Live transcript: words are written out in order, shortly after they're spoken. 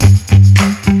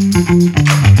You're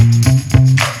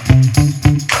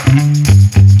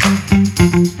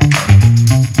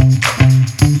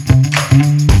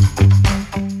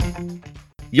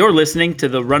listening to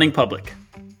The Running Public.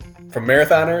 From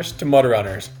marathoners to mud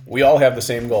runners, we all have the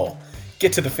same goal: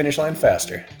 get to the finish line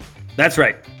faster. That's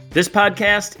right. This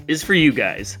podcast is for you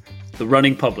guys, The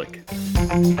Running Public.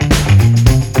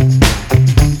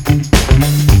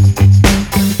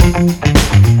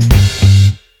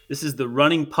 This is The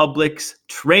Running Public's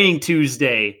Training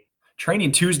Tuesday.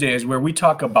 Training Tuesday is where we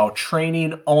talk about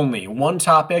training only. One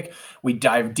topic, we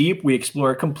dive deep, we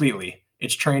explore it completely.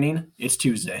 It's training, it's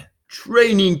Tuesday.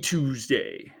 Training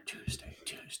Tuesday. Tuesday.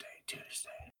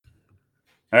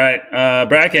 All right,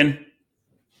 Bracken,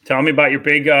 tell me about your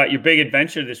big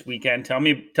adventure this weekend. Tell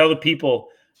the people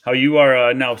how you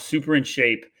are now super in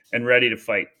shape and ready to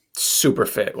fight. Super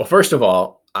fit. Well, first of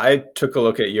all, I took a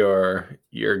look at your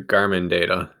Garmin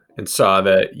data and saw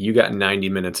that you got 90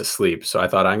 minutes of sleep. So I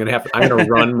thought I'm gonna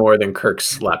run more than Kirk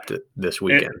slept this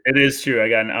weekend. It is true. I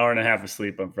got an hour and a half of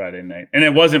sleep on Friday night, and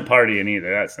it wasn't partying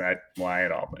either. That's not why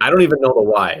at all. I don't even know the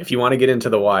why. If you want to get into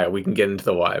the why, we can get into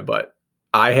the why. But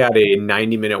I had a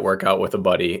 90-minute workout with a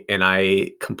buddy, and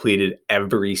I completed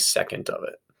every second of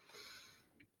it.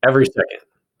 Every second.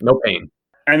 No pain.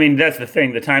 I mean, that's the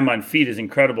thing. The time on feet is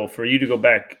incredible. For you to go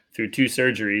back through 2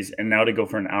 surgeries and now to go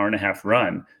for an hour and a half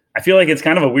run, I feel like it's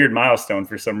kind of a weird milestone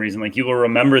for some reason. Like, you will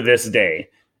remember this day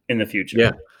in the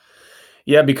future.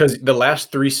 Yeah, because the last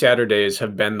 3 Saturdays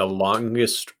have been the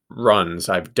longest runs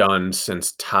I've done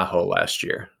since Tahoe last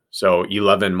year. So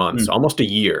 11 months, almost a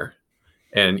year.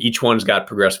 And each one's got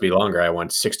progressively longer. I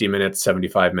went 60 minutes,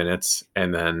 75 minutes,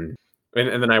 and then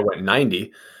I went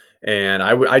 90. And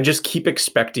I just keep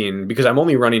expecting, because I'm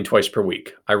only running twice per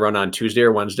week. I run on Tuesday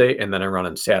or Wednesday, and then I run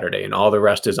on Saturday. And all the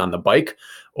rest is on the bike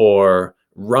or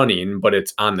running, but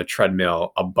it's on the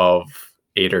treadmill above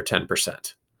 8 or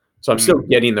 10%. So I'm still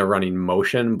getting the running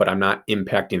motion, but I'm not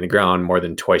impacting the ground more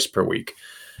than twice per week.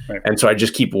 Right. And so I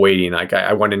just keep waiting. Like,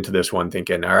 I went into this one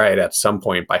thinking, all right, at some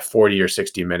point by 40 or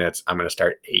 60 minutes, I'm going to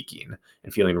start aching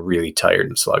and feeling really tired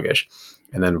and sluggish.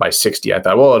 And then by 60, I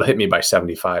thought, well, it'll hit me by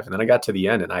 75. And then I got to the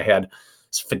end and I had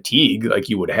fatigue like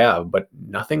you would have, but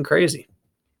nothing crazy.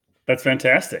 That's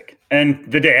fantastic. And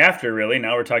the day after, really,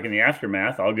 now we're talking the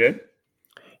aftermath. All good?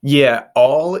 Yeah,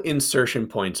 all insertion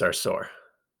points are sore.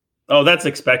 Oh, that's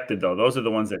expected, though. Those are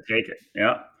the ones that take it.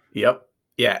 Yeah. Yep.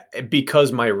 Yeah,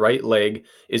 because my right leg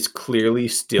is clearly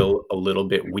still a little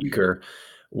bit weaker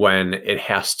when it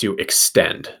has to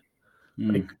extend.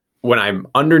 Like, when I'm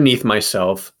underneath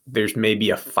myself, there's maybe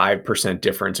a 5%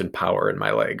 difference in power in my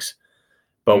legs.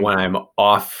 But when I'm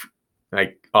off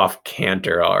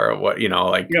canter or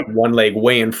one leg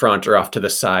way in front or off to the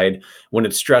side, when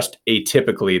it's stressed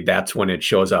atypically, that's when it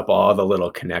shows up, all the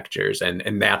little connectors.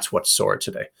 And that's what's sore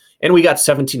today. And we got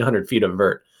 1,700 feet of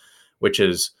vert, which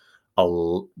is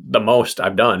the most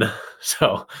I've done.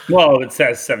 So, well, it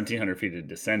says 1,700 feet of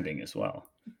descending as well.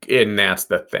 And that's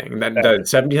the thing. The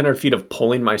 1,700 feet of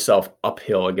pulling myself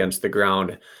uphill against the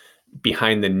ground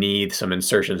behind the knee, some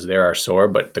insertions there are sore,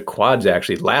 but the quads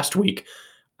actually, last week,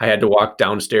 I had to walk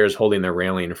downstairs holding the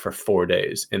railing for 4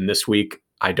 days. And this week,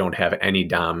 I don't have any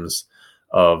DOMs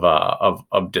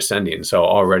of descending. So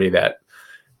already that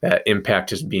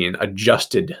impact is being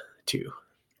adjusted to.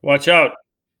 Watch out,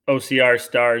 OCR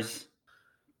stars.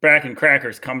 Bracken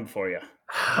Cracker's coming for you.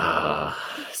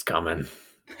 It's coming.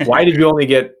 Why did you only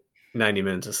get 90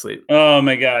 minutes of sleep? Oh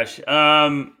my gosh.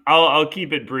 I'll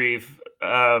keep it brief.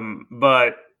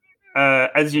 But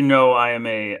as you know, I am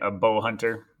a bow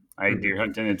hunter. I deer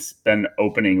hunt, and it's been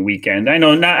opening weekend. I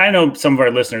know some of our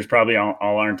listeners probably all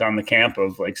aren't on the camp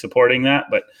of like supporting that,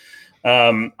 but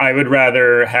I would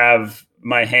rather have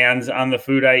my hands on the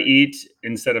food I eat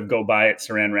instead of go buy it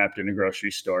saran wrapped in a grocery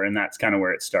store. And that's kind of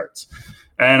where it starts.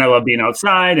 And I love being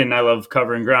outside, and I love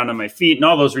covering ground on my feet, and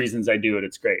all those reasons I do it.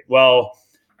 It's great. Well,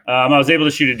 I was able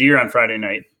to shoot a deer on Friday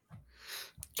night.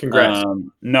 Congrats.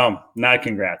 No, not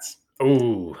congrats.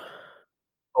 Oh,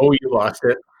 you lost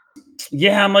it.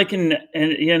 Yeah, I'm like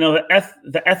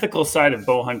the ethical side of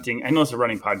bow hunting. I know it's a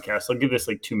running podcast, so I'll give this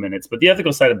like 2 minutes, but the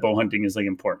ethical side of bow hunting is like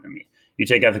important to me. You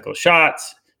take ethical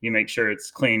shots, you make sure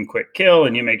it's clean, quick kill,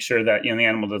 and you make sure that the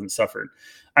animal doesn't suffer.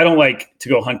 I don't like to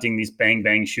go hunting these bang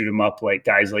bang shoot 'em up like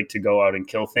guys like to go out and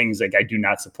kill things. Like, I do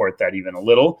not support that even a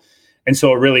little. And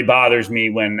so it really bothers me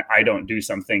when I don't do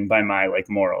something by my like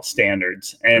moral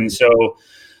standards. And so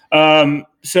I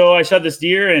shot this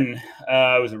deer, and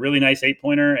it was a really nice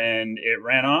 8-pointer, and it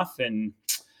ran off. And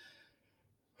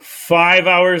 5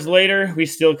 hours later, we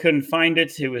still couldn't find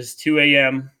it. It was 2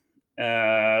 a.m.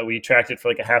 We tracked it for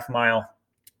like a half mile,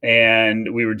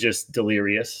 and we were just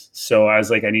delirious. So I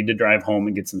was like, I need to drive home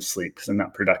and get some sleep because I'm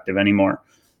not productive anymore.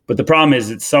 But the problem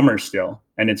is it's summer still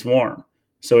and it's warm.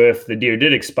 So if the deer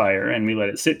did expire and we let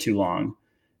it sit too long,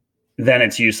 then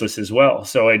it's useless as well.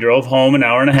 So I drove home an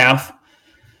hour and a half,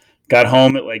 got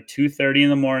home at like 2:30 in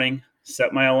the morning,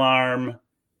 set my alarm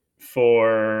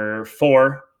for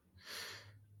 4,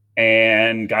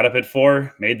 and got up at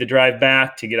 4, made the drive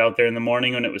back to get out there in the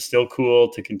morning when it was still cool,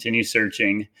 to continue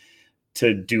searching,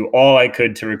 to do all I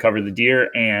could to recover the deer,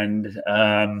 and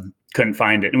couldn't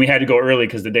find it. And we had to go early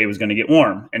because the day was going to get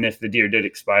warm. And if the deer did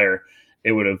expire,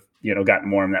 it would have, gotten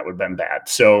warm. That would have been bad.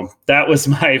 So that was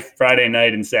my Friday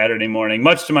night and Saturday morning.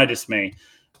 Much to my dismay,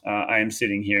 I am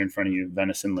sitting here in front of you,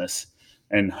 venison-less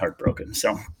and heartbroken.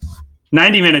 So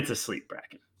 90 minutes of sleep,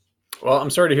 Bracken. Well, I'm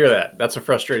sorry to hear that. That's a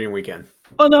frustrating weekend.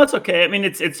 Oh no, it's okay. I mean,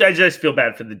 it's. I just feel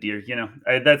bad for the deer.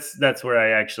 That's where I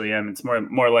actually am. It's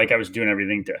more like I was doing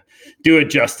everything to do it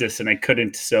justice, and I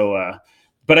couldn't. So,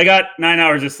 but I got 9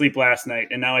 hours of sleep last night,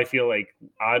 and now I feel like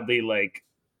oddly like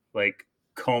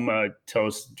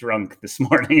comatose drunk this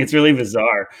morning. It's really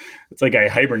bizarre. It's like I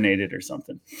hibernated or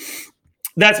something.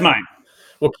 That's mine.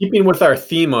 Well, keeping with our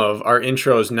theme of our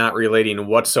intros not relating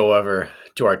whatsoever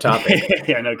to our topic.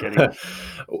 Yeah, no kidding.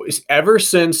 Ever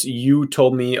since you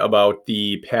told me about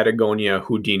the Patagonia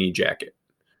Houdini jacket.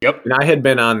 Yep. And I had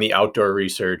been on the outdoor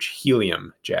research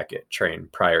helium jacket train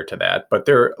prior to that, but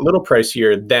they're a little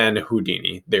pricier than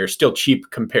Houdini. They're still cheap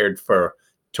compared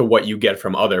to what you get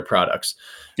from other products.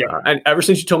 Yeah. And ever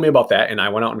since you told me about that, and I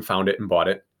went out and found it and bought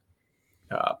it,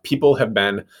 people have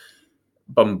been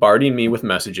bombarding me with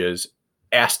messages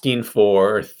asking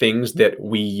for things that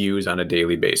we use on a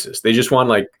daily basis. They just want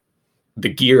like the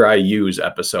gear I use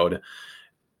episode.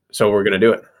 So we're going to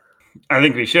do it. I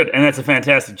think we should. And that's a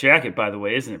fantastic jacket, by the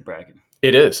way, isn't it, Bracken?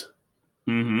 It is.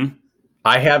 Mm-hmm.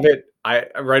 I have it.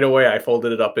 Right away, I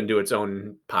folded it up into its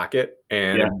own pocket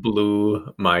and it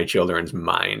blew my children's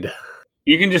mind.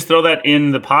 You can just throw that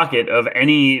in the pocket of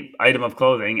any item of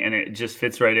clothing and it just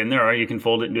fits right in there, or you can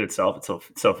fold it into itself.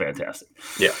 It's so fantastic.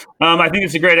 Yeah. I think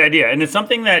it's a great idea. And it's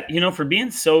something that, for being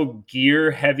so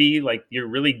gear heavy, like you're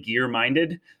really gear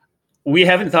minded, we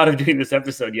haven't thought of doing this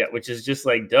episode yet, which is just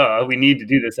like, duh, we need to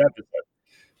do this episode.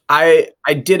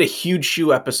 I did a huge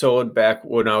shoe episode back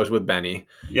when I was with Benny.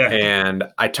 Yeah. And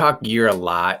I talk gear a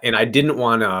lot and I didn't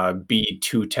want to be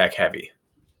too tech heavy.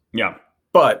 Yeah.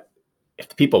 But if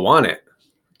the people want it,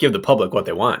 give the public what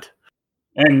they want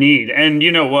and need. And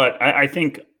you know what? I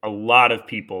think a lot of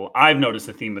people, I've noticed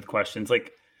a theme with questions.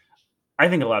 Like, I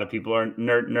think a lot of people are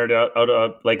nerd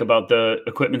out like about the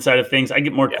equipment side of things. I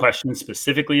get more questions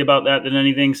specifically about that than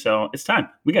anything. So it's time.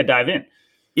 We got to dive in.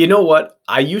 You know what?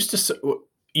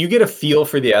 You get a feel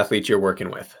for the athletes you're working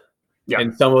with. Yeah.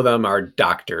 And some of them are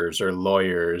doctors or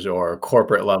lawyers or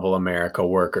corporate level America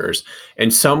workers.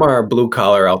 And some are blue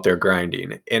collar out there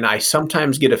grinding. And I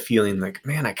sometimes get a feeling like,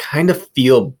 man, I kind of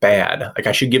feel bad. Like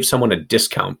I should give someone a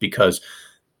discount because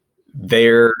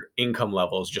their income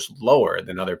level is just lower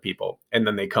than other people. And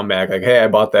then they come back like, hey, I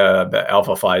bought the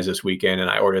Alpha Flies this weekend and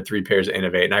I ordered 3 pairs of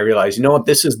Innovate. And I realized, you know what?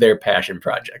 This is their passion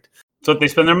project. So what they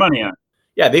spend their money on.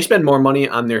 Yeah, they spend more money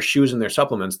on their shoes and their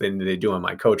supplements than they do on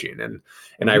my coaching.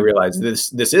 And I realize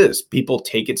this is people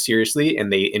take it seriously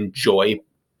and they enjoy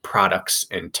products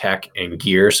and tech and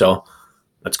gear. So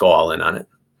let's go all in on it.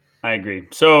 I agree.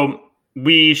 So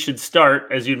we should start,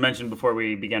 as you'd mentioned before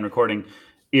we began recording,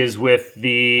 is with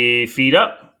the feet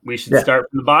up. We should start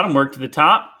from the bottom, work to the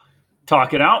top,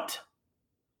 talk it out,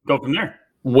 go from there.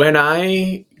 When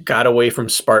I got away from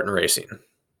Spartan racing,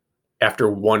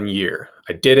 after 1 year,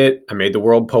 I did it. I made the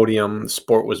world podium. The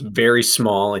sport was very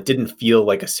small. It didn't feel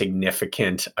like a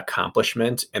significant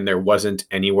accomplishment, and there wasn't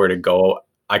anywhere to go.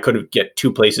 I could get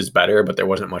 2 places better, but there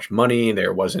wasn't much money. I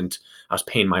was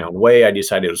paying my own way. I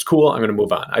decided it was cool. I'm going to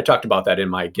move on. I talked about that in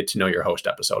my Get to Know Your Host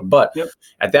episode. But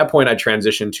at that point, I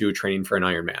transitioned to training for an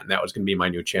Ironman. That was going to be my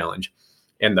new challenge.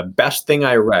 And the best thing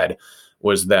I read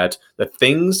was that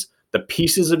the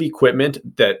pieces of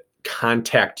equipment that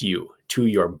contact you to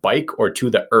your bike or to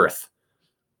the earth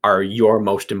are your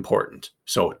most important.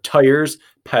 So tires,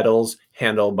 pedals,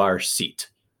 handlebar, seat.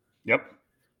 Yep.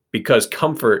 Because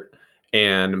comfort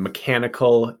and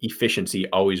mechanical efficiency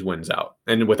always wins out.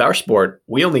 And with our sport,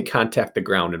 we only contact the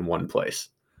ground in one place.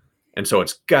 And so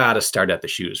it's got to start at the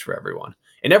shoes for everyone.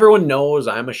 And everyone knows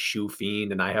I'm a shoe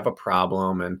fiend and I have a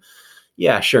problem. And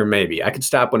yeah, sure, maybe I could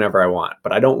stop whenever I want,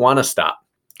 but I don't want to stop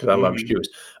because I love shoes.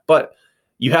 But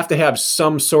you have to have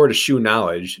some sort of shoe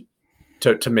knowledge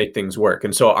to make things work.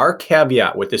 And so our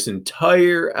caveat with this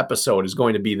entire episode is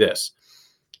going to be this.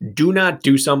 Do not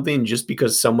do something just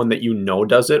because someone that you know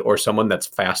does it or someone that's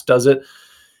fast does it.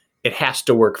 it has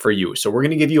to work for you. So we're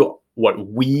going to give you what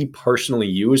we personally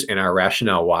use and our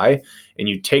rationale why, and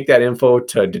you take that info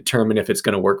to determine if it's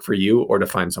going to work for you or to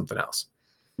find something else.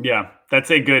 Yeah,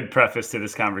 that's a good preface to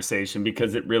this conversation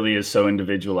because it really is so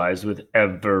individualized with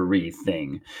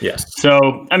everything. Yes.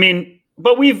 So, I mean,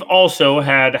 but we've also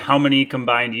had how many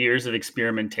combined years of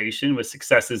experimentation with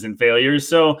successes and failures?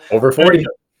 So over 40.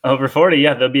 Over 40,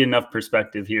 yeah, there'll be enough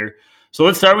perspective here. So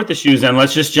let's start with the shoes then.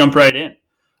 Let's just jump right in.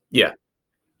 Yeah.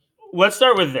 Let's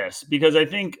start with this because I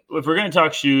think if we're going to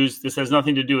talk shoes, this has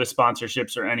nothing to do with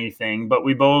sponsorships or anything, but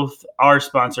we both are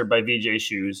sponsored by VJ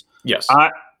Shoes. Yes.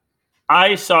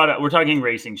 I sought out, we're talking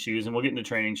racing shoes and we'll get into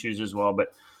training shoes as well, but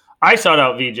I sought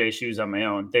out VJ Shoes on my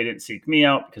own. They didn't seek me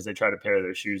out because they tried a pair of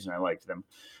their shoes and I liked them.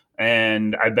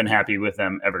 And I've been happy with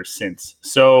them ever since.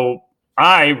 So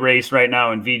I race right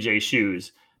now in VJ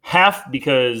Shoes, half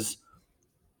because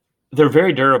they're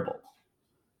very durable.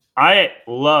 I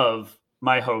love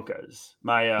my Hokas.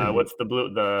 My what's the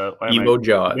blue? The Evo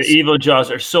Jaws. The Evo Jaws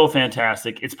are so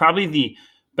fantastic. It's probably the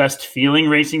best feeling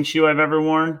racing shoe I've ever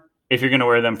worn if you're going to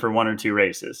wear them for one or two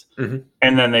races. Mm-hmm.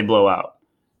 And then they blow out.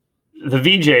 The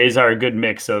VJs are a good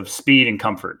mix of speed and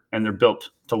comfort, and they're built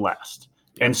to last.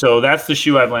 And so that's the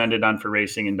shoe I've landed on for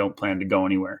racing and don't plan to go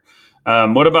anywhere.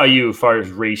 What about you as far as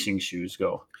racing shoes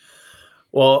go?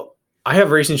 Well, I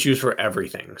have racing shoes for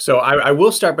everything. So I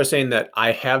will start by saying that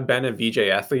I have been a VJ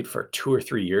athlete for 2 or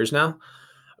 3 years now,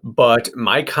 but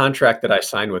my contract that I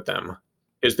signed with them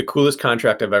is the coolest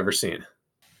contract I've ever seen.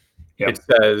 Yep. It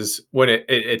says when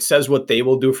it says what they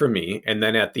will do for me, and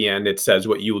then at the end it says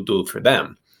what you will do for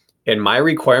them. And my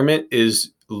requirement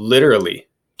is literally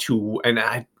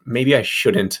maybe I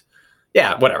shouldn't.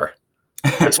 Yeah, whatever.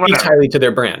 It speaks highly to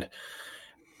their brand.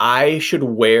 I should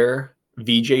wear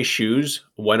VJ shoes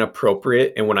when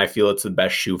appropriate and when I feel it's the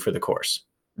best shoe for the course.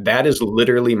 That is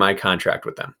literally my contract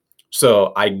with them.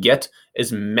 So I get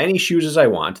as many shoes as I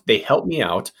want. They help me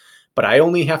out, but I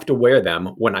only have to wear them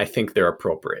when I think they're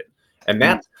appropriate. And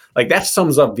that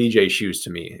sums up VJ shoes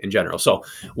to me in general. So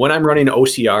when I'm running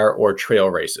OCR or trail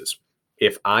races,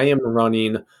 if I am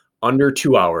running under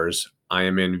 2 hours, I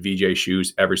am in VJ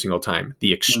shoes every single time.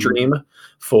 The Extreme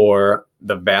for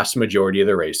the vast majority of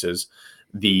the races,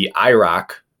 the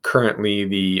IROC, currently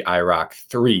the IROC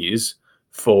 3s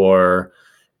for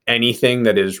anything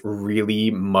that is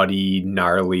really muddy,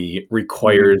 gnarly,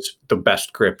 requires the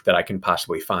best grip that I can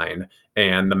possibly find.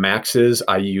 And the Maxes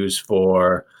I use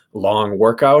for long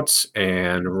workouts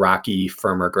and rocky,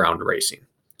 firmer ground racing.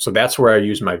 So that's where I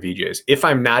use my VJs. If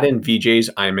I'm not in VJs,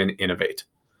 I'm in Innovate.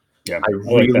 Yeah, I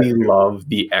really love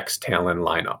the X-Talon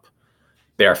lineup.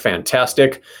 They are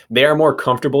fantastic. They are more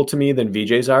comfortable to me than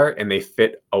VJs are, and they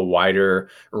fit a wider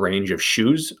range of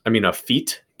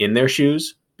feet in their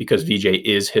shoes, because VJ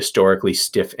is historically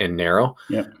stiff and narrow.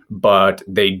 Yeah. But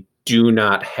they do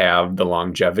not have the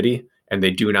longevity, and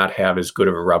they do not have as good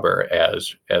of a rubber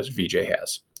as VJ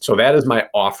has. So that is my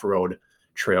off-road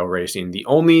trail racing. The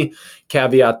only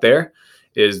caveat there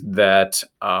is that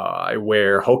I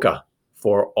wear Hoka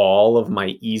for all of my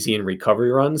easy and recovery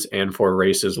runs and for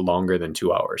races longer than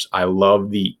 2 hours. I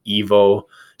love the Evo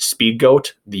Speed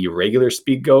Goat, the regular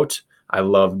Speed Goat. I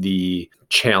love the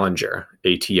Challenger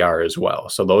ATR as well.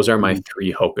 So those are my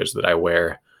 3 Hokas that I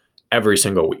wear every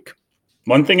single week.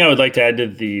 One thing I would like to add to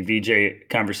the VJ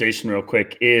conversation real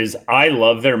quick is I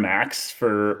love their Max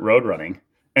for road running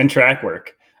and track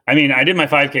work. I mean, I did my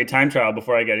 5K time trial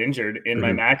before I got injured in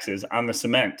my Maxes on the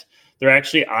cement. They're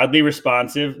actually oddly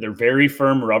responsive. They're very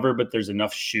firm rubber, but there's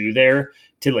enough shoe there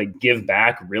to give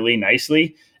back really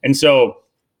nicely. And so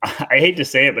I hate to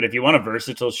say it, but if you want a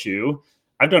versatile shoe,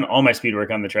 I've done all my speed work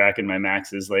on the track in my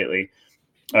Maxes lately.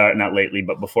 Not lately,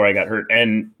 but before I got hurt.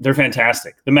 And they're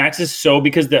fantastic. The Max is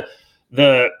because the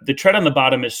tread on the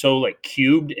bottom is so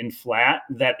cubed and flat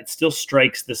that it still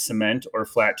strikes the cement or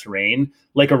flat terrain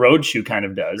like a road shoe kind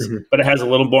of does, but it has a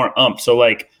little more ump. So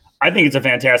I think it's a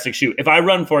fantastic shoe. If I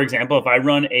run, for example,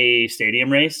 a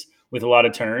stadium race with a lot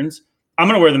of turns, I'm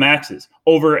going to wear the Maxes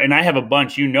over. And I have a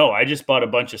bunch, I just bought a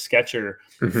bunch of Skechers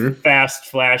fast,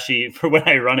 flashy for when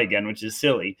I run again, which is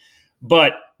silly,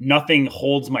 but nothing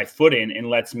holds my foot in and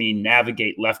lets me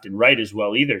navigate left and right as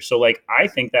well either. So I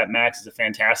think that Max is a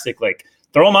fantastic,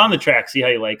 throw them on the track, see how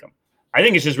you like them. I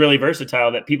think it's just really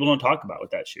versatile that people don't talk about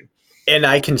with that shoe. And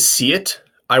I can see it.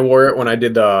 I wore it when I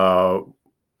did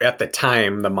at the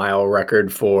time, the mile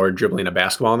record for dribbling a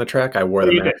basketball on the track. I wore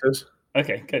the Maxes.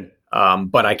 Okay, good.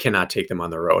 But I cannot take them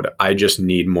on the road. I just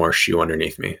need more shoe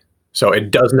underneath me. So it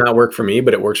does not work for me,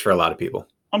 but it works for a lot of people.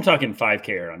 I'm talking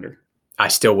 5K or under. I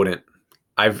still wouldn't.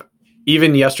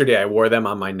 Even yesterday, I wore them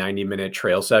on my 90-minute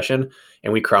trail session,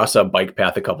 and we crossed a bike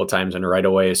path a couple times. And right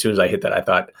away, as soon as I hit that, I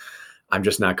thought, I'm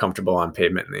just not comfortable on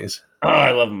pavement in these. Oh,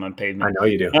 I love them on pavement. I know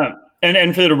you do.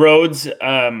 And for the roads,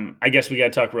 I guess we got to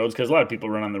talk roads because a lot of people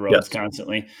run on the roads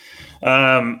constantly.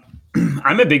 I'm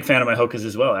a big fan of my Hokas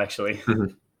as well, actually.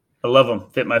 Mm-hmm. I love them.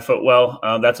 Fit my foot well.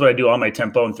 That's what I do all my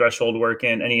tempo and threshold work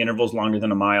in. Any intervals longer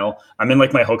than a mile. I'm in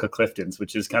like my Hoka Cliftons,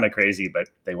 which is kind of crazy, but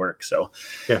they work. So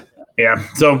yeah.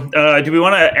 So do we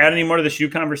want to add any more to the shoe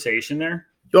conversation there?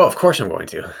 Oh, of course I'm going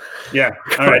to. Yeah.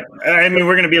 All right. I mean,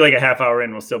 we're going to be like a half hour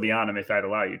in. We'll still be on them if I'd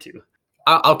allow you to.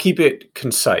 I'll keep it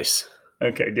concise.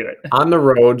 Okay, do it. On the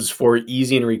roads for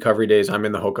easy and recovery days, I'm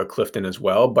in the Hoka Clifton as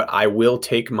well, but I will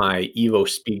take my Evo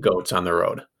Speed Goats on the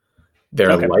road.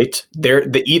 They're light. They're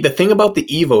the thing about the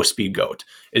Evo Speed Goat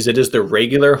is it is the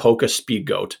regular Hoka Speed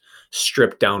Goat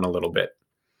stripped down a little bit.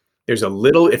 There's a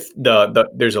little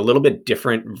there's a little bit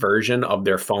different version of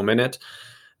their foam in it.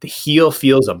 The heel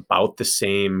feels about the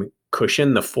same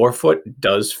cushion. The forefoot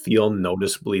does feel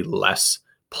noticeably less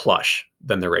plush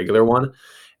than the regular one.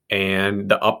 And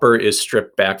the upper is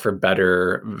stripped back for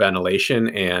better ventilation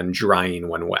and drying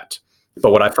when wet.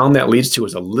 But what I found that leads to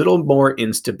is a little more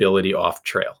instability off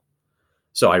trail.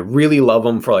 So I really love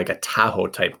them for like a Tahoe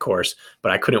type course,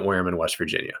 but I couldn't wear them in West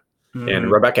Virginia. Mm-hmm. And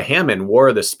Rebecca Hammond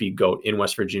wore the Speed Goat in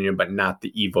West Virginia, but not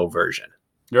the Evo version.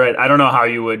 Right. I don't know how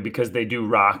you would because they do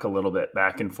rock a little bit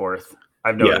back and forth.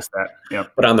 I've noticed that. Yeah.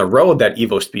 But on the road, that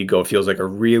Evo Speed Goat feels like a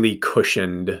really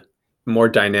cushioned, more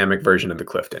dynamic version of the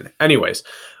Clifton. Anyways.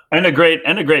 And a great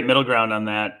middle ground on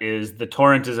that is the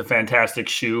Torrent is a fantastic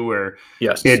shoe where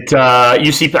I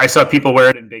saw people wear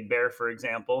it in Big Bear, for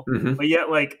example, but yet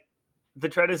like the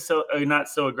tread is so not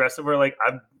so aggressive where like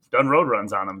I've done road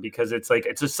runs on them because it's like,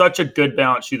 it's such a good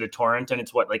balance shoe, the Torrent, and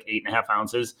it's 8.5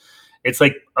 ounces. It's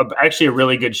like actually a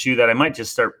really good shoe that I might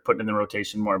just start putting in the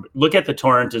rotation more, but look at the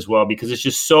Torrent as well, because it's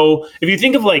just so, if you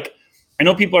think of like, I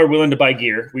know people are willing to buy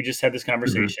gear. We just had this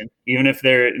conversation, even if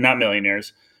they're not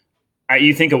millionaires.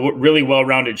 You think of really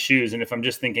well-rounded shoes, and if I'm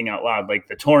just thinking out loud, like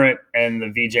the Torrent and the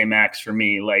VJ Max for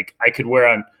me, like I could wear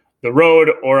on the road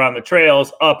or on the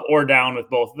trails, up or down with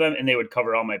both of them, and they would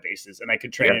cover all my bases. And I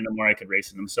could train in them or I could race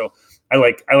in them. So I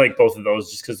like both of those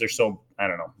just because they're so, I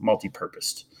don't know,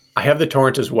 multi-purposed. I have the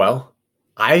Torrent as well.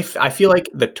 I feel like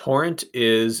the Torrent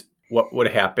is what would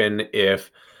happen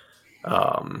if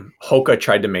Hoka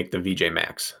tried to make the VJ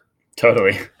Max.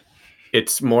 Totally.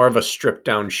 It's more of a stripped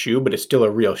down shoe, but it's still a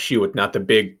real shoe. It's not the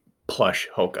big plush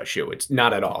Hoka shoe. It's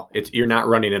not at all. You're not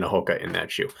running in a Hoka in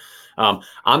that shoe.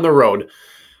 On the road,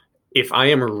 if I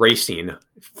am racing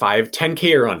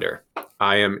 10K or under,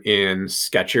 I am in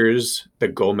Skechers, the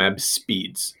Gomeb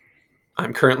Speeds.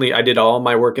 I did all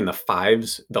my work in the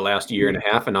 5s the last year and a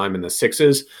half, and now I'm in the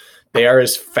 6s. They are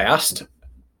as fast,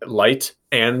 light,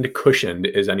 and cushioned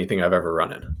as anything I've ever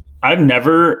run in. I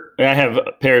have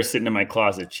a pair sitting in my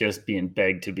closet just being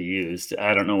begged to be used.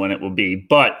 I don't know when it will be,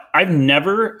 but I've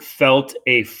never felt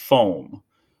a foam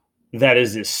that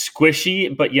is as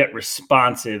squishy but yet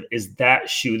responsive as that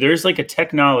shoe. There's like a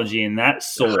technology in that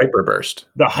sole. Hyperburst.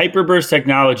 The Hyperburst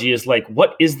technology is like,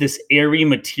 what is this airy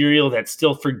material that's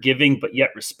still forgiving but yet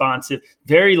responsive?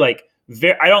 I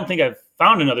don't think I've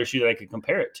found another shoe that I could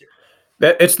compare it to.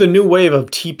 It's the new wave of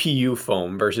TPU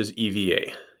foam versus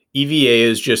EVA. EVA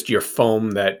is just your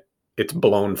foam that it's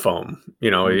blown foam.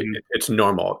 It's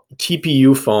normal.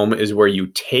 TPU foam is where you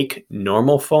take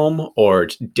normal foam or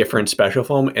different special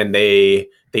foam and they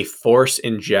force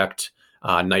inject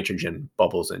nitrogen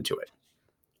bubbles into it.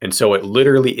 And so it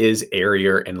literally is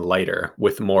airier and lighter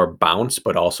with more bounce,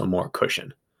 but also more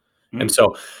cushion. And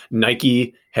so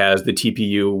Nike has the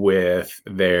TPU with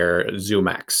their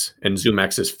ZoomX, and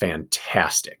ZoomX is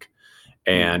fantastic.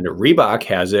 And Reebok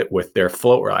has it with their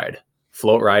Float Ride.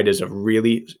 Float Ride is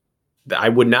I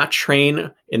would not train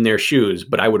in their shoes,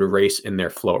 but I would race in their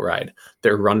Float Ride.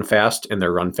 They're Run Fast and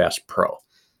they're Run Fast Pro.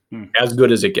 As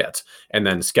good as it gets. And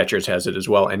then Skechers has it as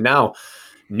well. And now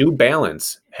New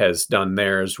Balance has done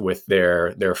theirs with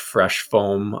their fresh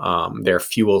foam, their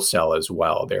fuel cell as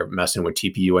well. They're messing with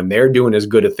TPU and they're doing as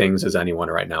good of things as anyone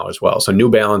right now as well. So New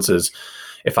Balance is,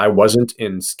 if I wasn't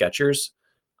in Skechers,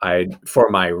 for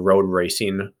my road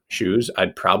racing shoes,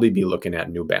 I'd probably be looking at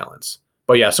New Balance.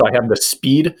 But yeah, so I have the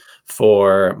Speed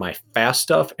for my fast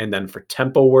stuff. And then for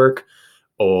tempo work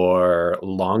or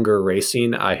longer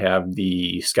racing, I have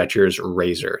the Skechers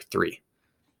Razor 3.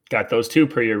 Got those two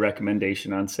per your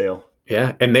recommendation on sale.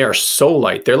 Yeah, and they are so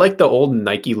light. They're like the old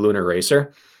Nike Lunar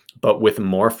Racer, but with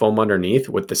more foam underneath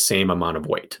with the same amount of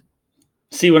weight.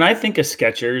 See, when I think of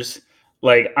Skechers,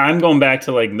 like I'm going back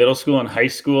to like middle school and high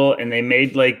school, and they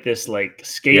made like this like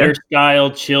skater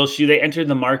style chill shoe. They entered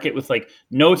the market with like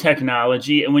no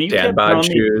technology. And when you Dad kept bod telling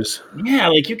me, shoes. yeah,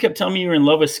 like you kept telling me you were in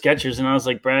love with Skechers, and I was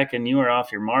like, Bracken, you are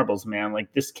off your marbles, man.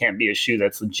 Like this can't be a shoe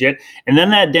that's legit. And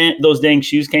then those dang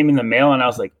shoes came in the mail, and I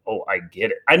was like, oh, I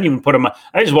get it. I didn't even put them on.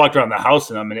 I just walked around the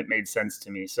house in them, and it made sense to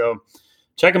me. So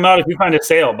check them out. If you find a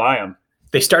sale, buy them.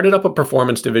 They started up a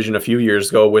performance division a few years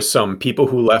ago with some people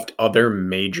who left other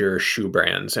major shoe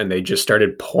brands, and they just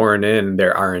started pouring in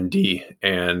their R&D,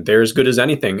 and they're as good as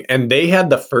anything. And they had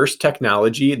the first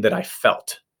technology that I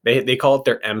felt. They call it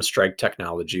their M-Strike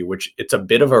technology, which it's a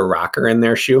bit of a rocker in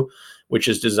their shoe, which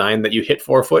is designed that you hit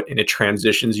forefoot and it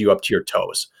transitions you up to your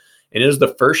toes. And it was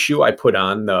the first shoe I put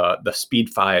on, the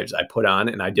Speed 5s I put on,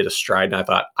 and I did a stride, and I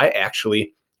thought, I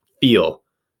actually feel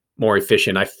more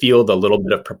efficient. I feel the little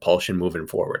bit of propulsion moving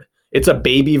forward. It's a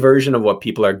baby version of what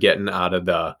people are getting out of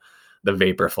the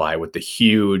Vaporfly with the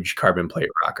huge carbon plate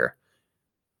rocker.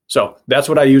 So that's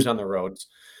what I use on the roads.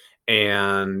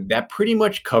 And that pretty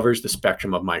much covers the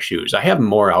spectrum of my shoes. I have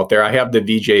more out there. I have the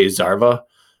VJ Zarva,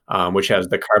 which has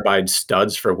the carbide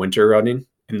studs for winter running,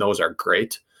 and those are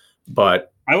great.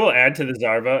 But I will add to the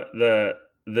Zarva,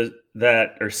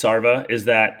 Sarva is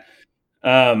that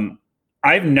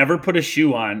I've never put a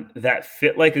shoe on that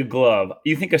fit like a glove.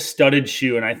 You think a studded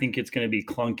shoe, and I think it's going to be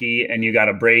clunky and you got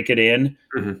to break it in.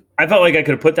 Mm-hmm. I felt like I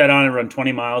could have put that on and run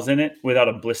 20 miles in it without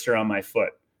a blister on my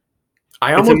foot.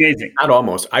 It's amazing. Not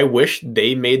almost. I wish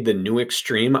they made the new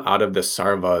Extreme out of the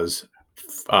Sarva's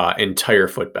entire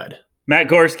footbed. Matt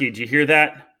Gorski, did you hear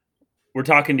that? We're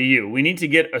talking to you. We need to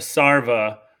get a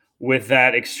Sarva with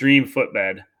that Extreme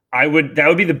footbed. That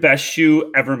would be the best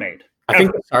shoe ever made. I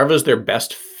think the Sarva is their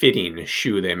best fitting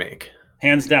shoe they make.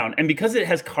 Hands down. And because it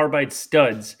has carbide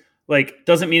studs, like,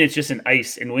 doesn't mean it's just an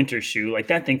ice and winter shoe. Like,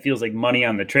 that thing feels like money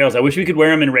on the trails. I wish we could wear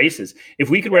them in races. If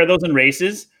we could wear those in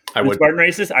races, Spartan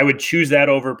races, I would choose that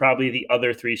over probably the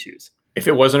other three shoes. If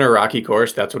it wasn't a rocky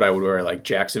course, that's what I would wear, like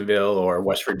Jacksonville or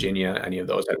West Virginia, any of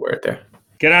those, I'd wear it there.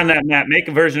 Get on that, Matt. Make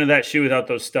a version of that shoe without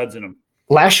those studs in them.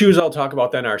 Last shoes I'll talk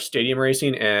about then are Stadium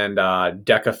Racing and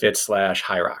DecaFit /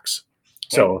 Hyrox.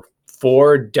 So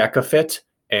for DecaFit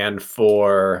and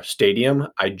for Stadium,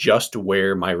 I just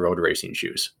wear my road racing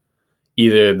shoes.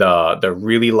 Either the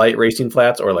really light racing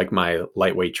flats or like my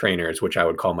lightweight trainers, which I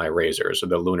would call my Razors or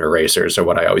the Lunar Racers are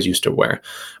what I always used to wear.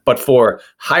 But for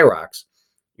Hyrox,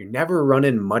 you're never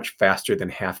running much faster than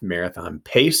half marathon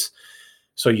pace.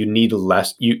 So you need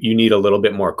less, you need a little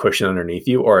bit more cushion underneath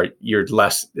you, or it's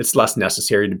less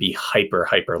necessary to be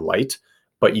hyper light,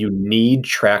 but you need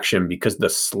traction because the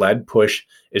sled push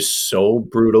is so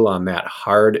brutal on that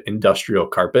hard industrial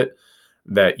carpet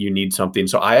that you need something.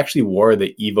 So I actually wore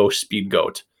the Evo Speed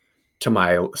Goat to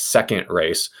my second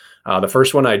race. The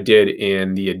first one I did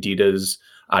in the Adidas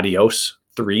Adios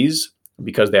 3s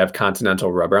because they have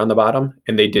Continental rubber on the bottom,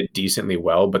 and they did decently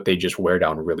well, but they just wear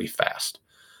down really fast.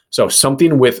 So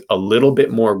something with a little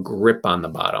bit more grip on the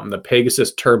bottom. The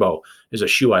Pegasus Turbo is a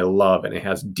shoe I love, and it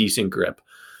has decent grip.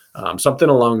 Something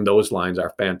along those lines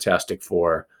are fantastic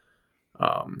for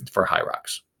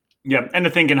Hyrox. Yeah, and to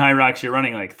think in Hyrox, you're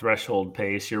running like threshold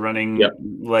pace. You're running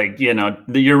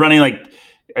you're running like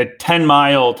a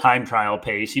 10-mile time trial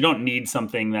pace. You don't need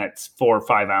something that's 4 or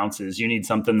 5 ounces. You need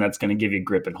something that's going to give you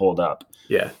grip and hold up.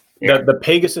 Yeah. The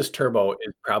Pegasus Turbo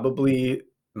is probably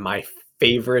my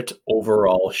favorite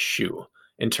overall shoe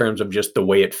in terms of just the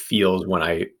way it feels when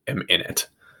I am in it.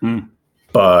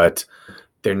 But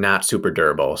they're not super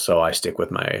durable, so I stick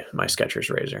with my Skechers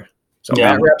Razor. So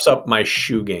that wraps up my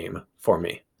shoe game for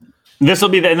me. This will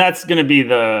be and that's going to be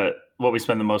what we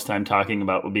spend the most time talking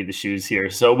about will be the shoes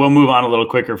here. So we'll move on a little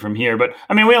quicker from here. But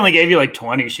I mean, we only gave you like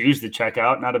 20 shoes to check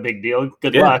out. Not a big deal.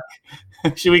 Good luck.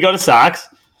 Should we go to socks?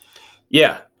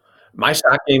 Yeah. My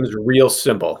sock game is real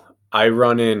simple. I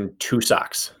run in 2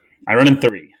 socks. I run in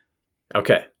 3.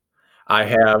 Okay. I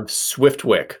have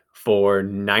Swiftwick for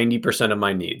 90% of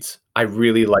my needs. I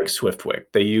really like Swiftwick.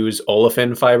 They use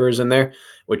olefin fibers in there,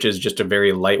 which is just a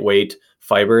very lightweight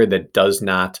fiber that does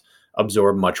not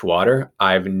absorb much water.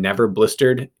 I've never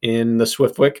blistered in the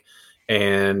Swiftwick,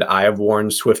 and I have worn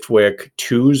Swiftwick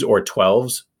 2s or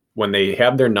 12s. When they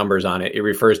have their numbers on it, it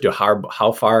refers to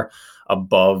how far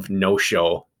above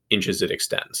no-show inches it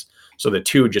extends. So the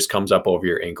 2 just comes up over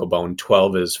your ankle bone.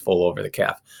 12 is full over the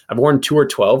calf. I've worn 2 or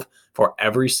 12 for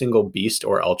every single beast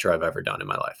or ultra I've ever done in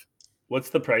my life. What's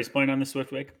the price point on the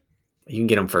Swiftwick? You can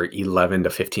get them for $11 to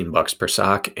 $15 per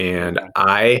sock, and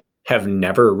I have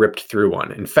never ripped through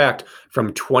one. In fact,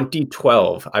 from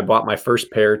 2012, I bought my first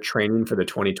pair training for the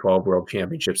 2012 World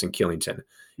Championships in Killington.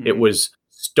 It was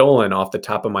stolen off the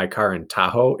top of my car in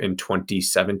Tahoe in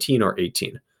 2017 or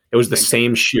 18. It was the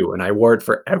same shoe, and I wore it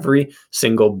for every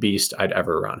single beast I'd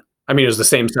ever run. I mean, it was the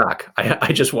same sock.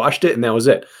 I just washed it, and that was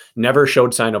it. Never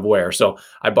showed sign of wear. So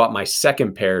I bought my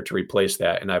second pair to replace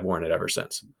that, and I've worn it ever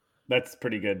since. That's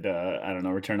pretty good. I don't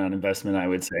know, return on investment, I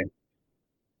would say.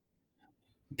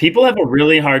 People have a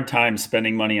really hard time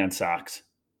spending money on socks.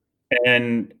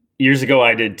 And years ago,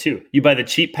 I did too. You buy the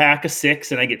cheap pack of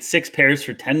 6, and I get 6 pairs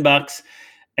for $10,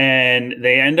 and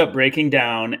they end up breaking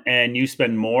down, and you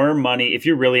spend more money if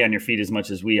you're really on your feet as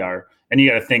much as we are. And you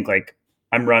got to think like,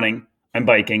 I'm running, I'm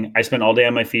biking, I spend all day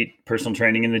on my feet, personal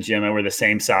training in the gym. I wear the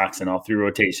same socks in all 3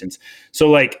 rotations. So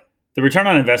like the return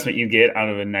on investment you get out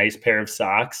of a nice pair of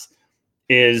socks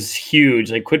is huge.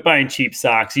 Like, quit buying cheap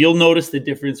socks. You'll notice the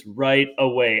difference right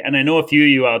away. And I know a few of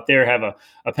you out there have a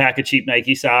pack of cheap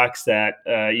Nike socks that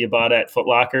you bought at Foot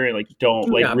Locker, and like, don't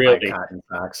like really cotton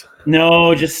socks.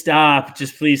 No, just stop.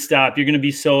 Just please stop. You're going to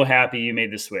be so happy you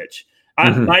made the switch.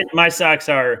 My socks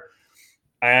are,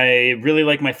 I really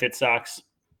like my Fit socks.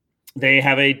 They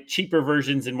have a cheaper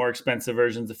versions and more expensive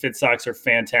versions. The Fit socks are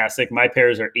fantastic. My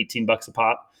pairs are $18 a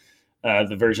pop.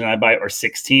 The version I buy, or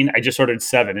 16. I just ordered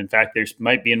 7. In fact, there's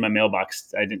might be in my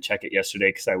mailbox. I didn't check it yesterday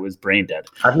because I was brain dead.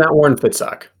 I've not worn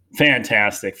FitSock.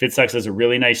 Fantastic. FitSock does a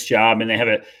really nice job, and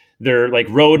they're like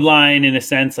road line in a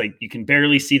sense. Like, you can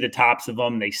barely see the tops of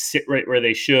them. They sit right where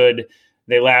they should.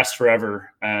 They last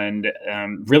forever, and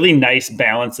really nice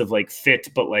balance of like fit,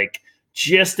 but like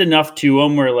just enough to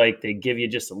them where like they give you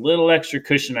just a little extra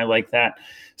cushion. I like that.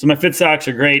 So my Fit socks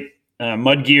are great.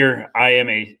 Mud Gear.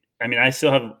 I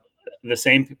still have the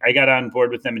same. I got on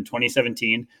board with them in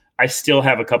 2017. I still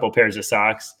have a couple pairs of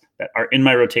socks that are in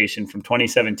my rotation from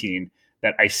 2017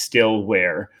 that I still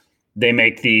wear. They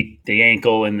make the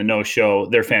ankle and the no-show.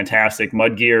 They're fantastic.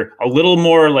 Mud Gear, a little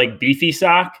more like beefy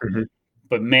sock,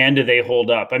 but man, do they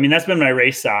hold up. I mean, that's been my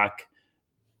race sock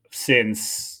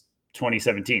since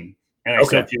 2017. And I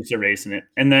still choose to race in it.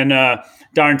 And then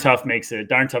Darn Tough makes it.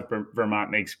 Darn Tough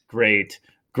Vermont makes great,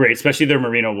 especially their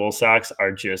merino wool socks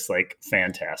are just like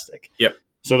fantastic. Yep.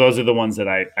 So those are the ones that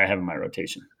I have in my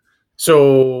rotation.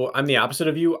 So I'm the opposite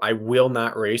of you. I will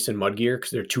not race in Mud Gear because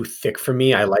they're too thick for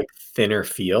me. I like thinner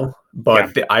feel,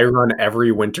 but I run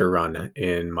every winter run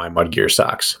in my Mud Gear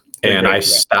socks. And I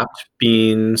stopped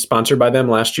being sponsored by them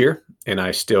last year, and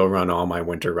I still run all my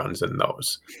winter runs in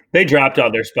those. They dropped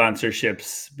all their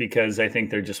sponsorships because I think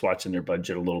they're just watching their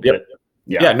budget a little bit.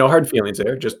 Yeah, no hard feelings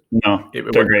there. Just it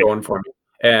wasn't going for me.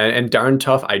 And Darn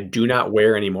Tough, I do not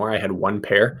wear anymore. I had 1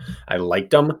 pair. I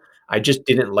liked them. I just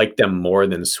didn't like them more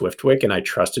than Swiftwick, and I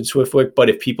trusted Swiftwick. But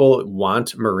if people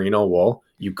want merino wool,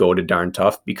 you go to Darn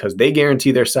Tough because they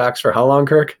guarantee their socks for how long,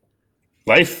 Kirk?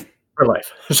 Life. For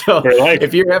life. So for life.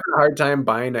 If you're having a hard time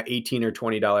buying an $18 or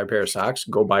 $20 pair of socks,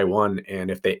 go buy one. And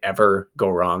if they ever go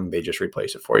wrong, they just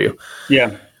replace it for you.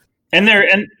 Yeah. And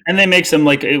they make some,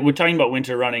 like, we're talking about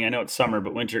winter running. I know it's summer,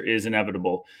 but winter is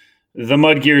inevitable. The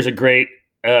Mud Gear is a great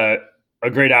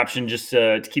option just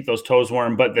to keep those toes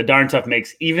warm. But the Darn Tough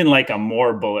makes even like a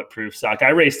more bulletproof sock. I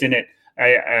raced in it.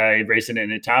 I raced in it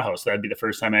in Tahoe. So that'd be the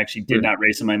first time I actually did not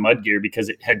race in my Mud Gear because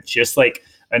it had just like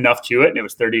enough to it. And it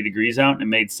was 30 degrees out and it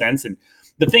made sense. And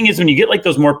the thing is, when you get like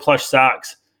those more plush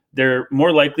socks, they're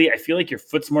more likely, I feel like your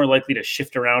foot's more likely to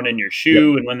shift around in your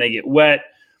shoe. Yep. And when they get wet,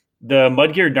 the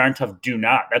Mud Gear Darn Tough do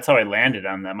not. That's how I landed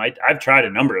on them. I've tried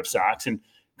a number of socks, and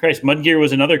Christ, Mud Gear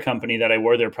was another company that I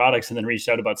wore their products and then reached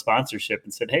out about sponsorship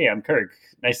and said, "Hey, I'm Kirk.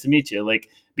 Nice to meet you." Like,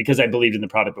 because I believed in the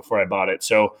product before I bought it.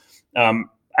 So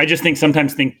I just think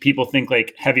sometimes people think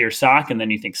like heavier sock and then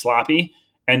you think sloppy,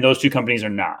 and those two companies are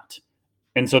not.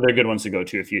 And so they're good ones to go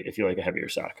to if you like a heavier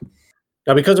sock.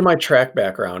 Now, because of my track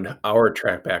background,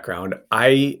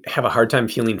 I have a hard time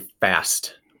feeling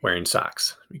fast wearing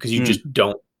socks because you just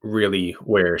don't really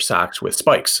wear socks with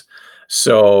spikes.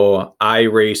 So I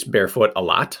race barefoot a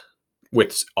lot.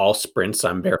 With all sprints,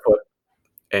 I'm barefoot.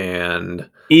 And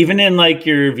even in like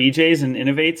your VJs and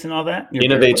Innovates and all that?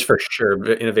 Innovates for sure.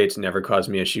 Innovates never caused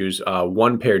me issues.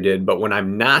 1 pair did, but when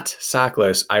I'm not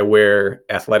sockless, I wear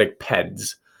athletic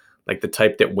peds, like the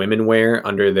type that women wear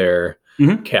under their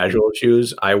casual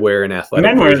shoes. I wear an athletic.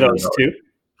 Men wear those too.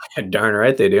 Darn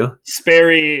right they do.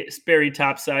 Sperry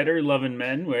topsider, loving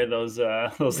men wear those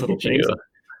little things.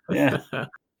 Yeah.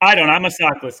 I'm a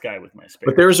sockless guy with my Sperry.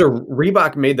 But there's a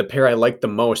Reebok made the pair I liked the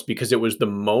most because it was the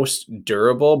most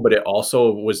durable, but it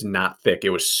also was not thick. It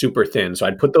was super thin. So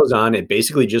I'd put those on. It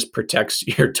basically just protects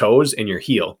your toes and your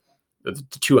heel, the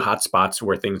 2 hot spots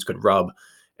where things could rub.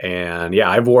 And yeah,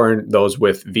 I've worn those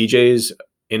with VJs,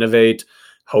 Innovate,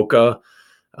 Hoka.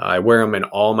 I wear them in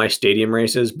all my stadium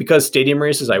races. Because stadium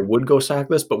races, I would go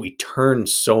sockless, but we turn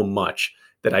so much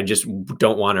that I just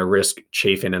don't want to risk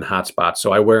chafing in hot spots.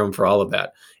 So I wear them for all of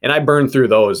that. And I burn through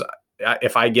those.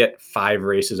 If I get 5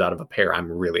 races out of a pair,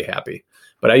 I'm really happy.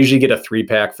 But I usually get a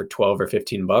 3-pack for $12 or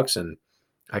 $15 and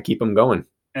I keep them going.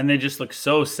 And they just look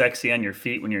so sexy on your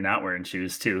feet when you're not wearing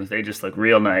shoes too. They just look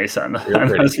real nice on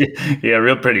those. Yeah,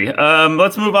 real pretty.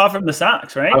 Let's move off from the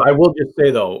socks, right? I will just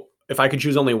say though, if I could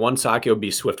choose only one sock, it would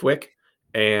be Swiftwick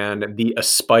and the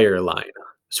Aspire line.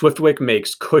 Swiftwick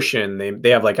makes cushion. They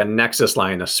have like a Nexus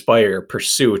line, Aspire,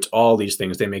 Pursuit, all these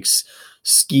things. They make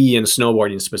ski and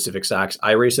snowboarding specific socks.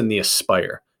 I race in the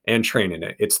Aspire and train in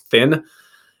it. It's thin,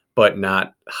 but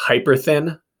not hyper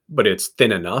thin, but it's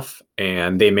thin enough.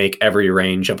 And they make every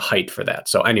range of height for that.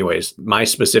 So anyways, my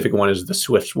specific one is the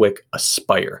Swiftwick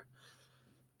Aspire.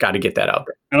 Got to get that out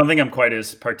there. I don't think I'm quite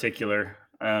as particular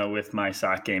with my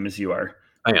sock game as you are.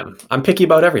 I am. I'm picky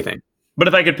about everything. But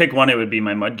if I could pick one, it would be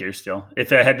my mud gear still.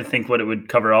 If I had to think what it would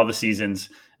cover all the seasons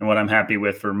and what I'm happy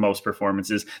with for most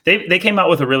performances. They came out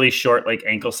with a really short like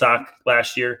ankle sock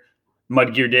last year.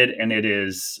 Mud gear did, and it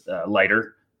is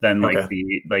lighter than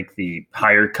the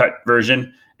higher cut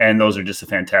version. And those are just a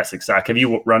fantastic sock. Have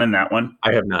you run in that one?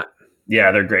 I have not.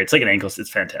 Yeah, they're great. It's like an ankle. It's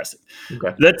fantastic.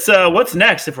 Okay. Let's what's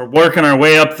next? If we're working our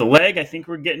way up the leg, I think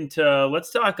we're getting to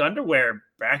let's talk underwear,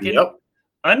 Bracken. Yep.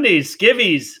 Undies,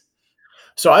 skivvies.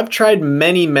 So I've tried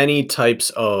many types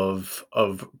of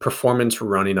performance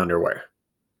running underwear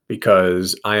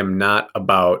because I am not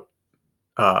about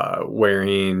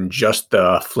wearing just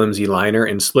the flimsy liner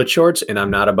in split shorts, and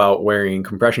I'm not about wearing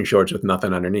compression shorts with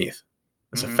nothing underneath.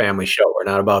 It's a family show. We're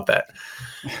not about that.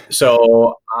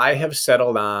 So I have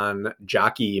settled on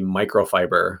Jockey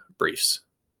microfiber briefs.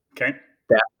 Okay.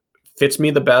 That fits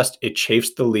me the best. It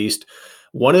chafes the least.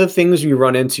 One of the things you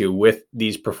run into with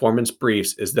these performance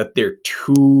briefs is that they're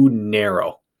too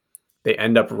narrow. They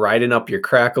end up riding up your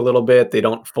crack a little bit. They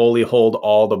don't fully hold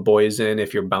all the boys in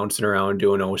if you're bouncing around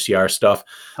doing OCR stuff.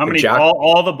 How many?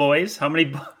 All the boys? How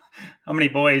many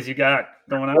boys you got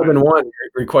going on? More than one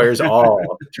requires all.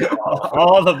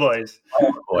 all the boys.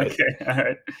 All the boys. Okay. All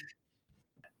right.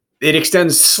 It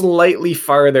extends slightly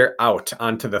farther out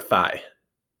onto the thigh.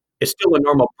 It's still a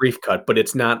normal brief cut, but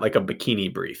it's not like a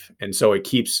bikini brief. And so it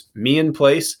keeps me in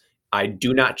place. I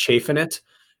do not chafe in it.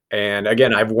 And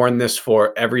again, I've worn this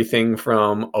for everything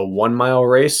from a 1 mile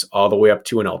race all the way up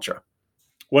to an ultra.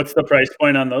 What's the price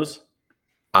point on those?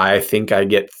 I think I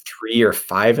get 3 or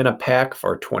 5 in a pack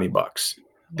for $20.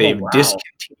 They've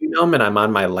discontinued them and I'm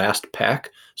on my last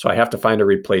pack. So I have to find a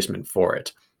replacement for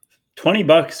it.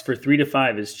 $20 for 3 to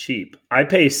 5 is cheap. I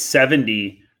pay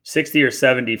 60 or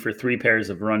 70 for 3 pairs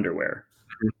of underwear.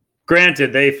 Mm-hmm.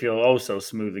 Granted, they feel so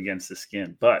smooth against the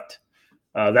skin, but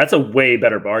that's a way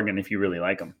better bargain if you really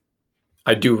like them.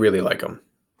 I do really like them.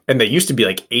 And they used to be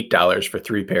like $8 for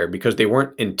 3 pair because they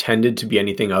weren't intended to be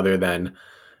anything other than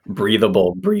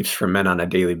breathable briefs for men on a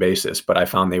daily basis. But I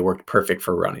found they worked perfect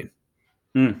for running.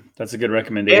 That's a good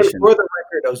recommendation. And for the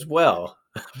record as well,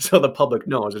 so the public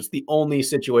knows, it's the only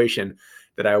situation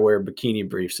that I wear bikini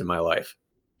briefs in my life.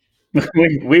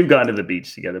 We've gone to the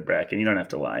beach together, Bracken. You don't have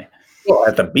to lie. Well,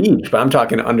 at the beach, but I'm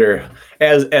talking under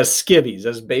as skivvies,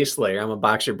 as base layer. I'm a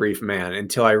boxer brief man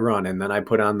until I run, and then I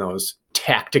put on those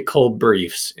tactical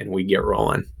briefs, and we get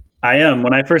rolling. I am.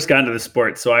 When I first got into the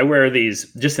sport, so I wear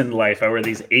these just in life. I wear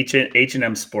these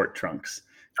H&M sport trunks.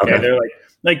 Okay, they're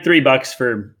like $3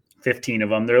 for 15 of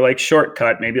them. They're like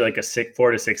shortcut, maybe like a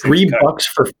 4 to 6 inch $3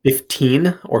 for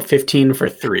 15 or 15 for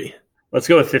 3. Let's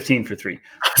go with 15 for 3.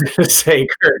 I was going to say,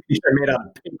 Kurt, these are made out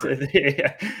of paper.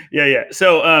 Yeah.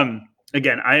 So,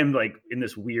 again, I am like in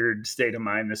this weird state of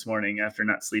mind this morning after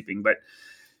not sleeping, but,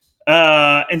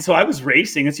 and so I was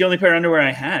racing. It's the only pair of underwear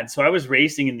I had. So I was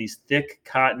racing in these thick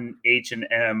cotton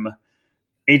H&M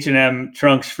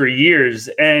trunks for years,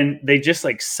 and they just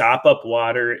like sop up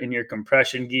water in your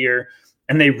compression gear.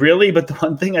 And but the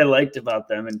one thing I liked about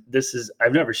them, and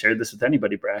I've never shared this with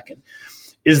anybody, Bracken,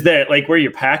 is that like where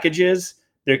your package is,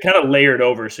 they're kind of layered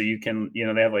over so you can, they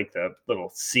have like the little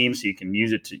seam so you can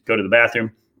use it to go to the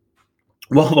bathroom.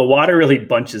 Well, the water really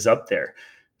bunches up there.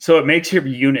 So it makes your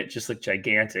unit just look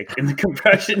gigantic in the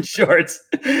compression shorts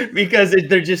because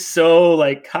they're just so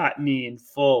like cottony and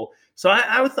full. So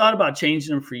I thought about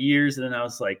changing them for years. And then I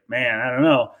was like, man, I don't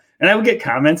know. And I would get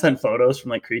comments on photos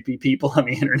from like creepy people on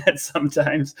the internet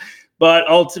sometimes. But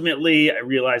ultimately, I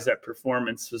realized that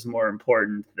performance was more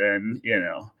important than,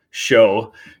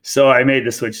 show. So I made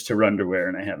the switch to underwear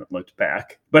and I haven't looked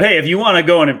back. But hey, if you want to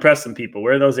go and impress some people,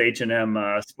 wear those H&M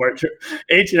sport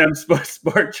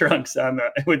trunks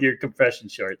with your compression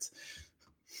shorts.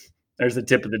 There's the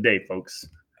tip of the day, folks.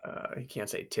 You can't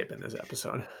say tip in this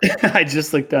episode. I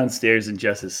just looked downstairs and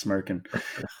Jess is smirking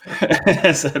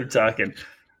as I'm talking.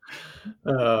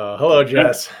 Hello,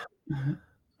 Jess.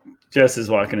 Jess is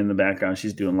walking in the background.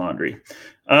 She's doing laundry.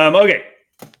 Okay.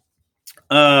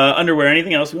 Underwear.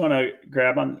 Anything else we want to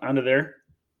grab onto there?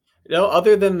 No,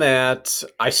 other than that,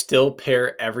 I still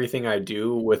pair everything I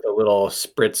do with a little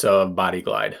spritz of Body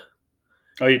Glide.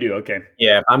 Oh, you do? Okay.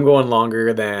 Yeah, if I'm going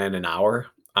longer than an hour,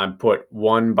 I put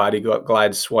one Body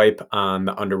Glide swipe on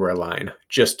the underwear line,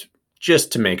 just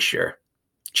to make sure.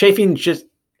 Chafing,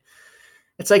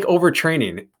 it's like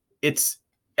overtraining.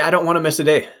 I don't want to miss a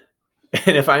day.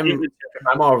 And if I'm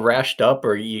all rashed up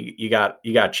or you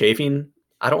got chafing,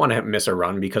 I don't want to miss a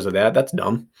run because of that. That's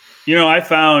dumb. I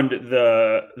found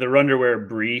the underwear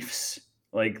briefs,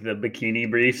 like the bikini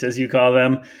briefs, as you call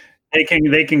them. They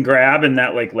can grab in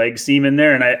that like leg seam in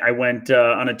there. And I went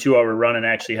on a 2-hour run and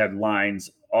actually had lines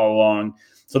all along.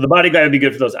 So the Body Glide would be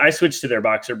good for those. I switched to their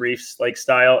boxer briefs like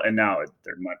style, and now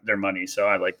they're money. So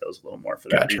I like those a little more for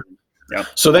that reason. Yeah.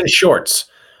 So then shorts.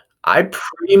 I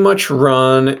pretty much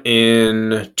run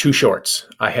in 2 shorts.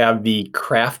 I have the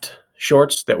Craft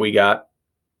shorts that we got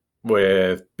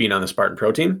with being on the Spartan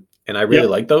Pro team, and I really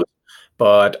like those,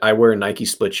 but I wear Nike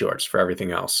split shorts for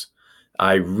everything else.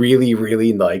 I really,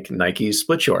 really like Nike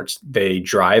split shorts. They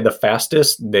dry the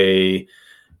fastest. They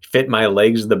fit my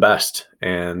legs the best.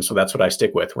 And so that's what I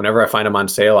stick with. Whenever I find them on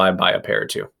sale, I buy a pair or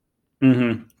 2.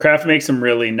 Mm-hmm. Craft makes them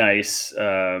really nice.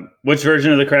 Which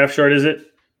version of the Craft short is it?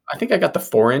 I think I got the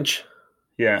 4-inch.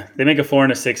 Yeah, they make a 4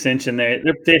 and a 6-inch, and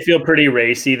they feel pretty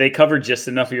racy. They cover just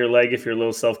enough of your leg if you're a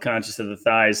little self-conscious of the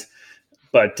thighs,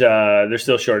 but they're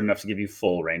still short enough to give you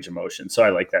full range of motion. So I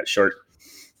like that short.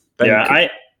 Go ahead.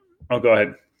 I was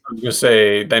going to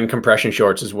say, then compression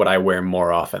shorts is what I wear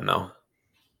more often, though.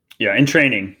 Yeah, in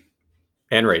training.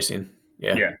 And racing.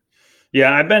 Yeah.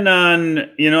 Yeah, I've been on,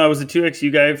 I was a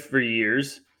 2XU guy for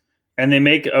years. And they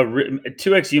make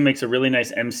 2XU makes a really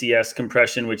nice MCS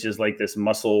compression, which is like this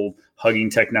muscle hugging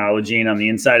technology. And on the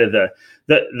inside of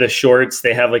the shorts,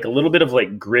 they have like a little bit of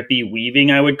like grippy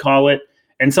weaving, I would call it.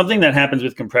 And something that happens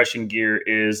with compression gear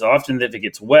is often that if it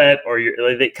gets wet or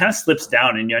it kind of slips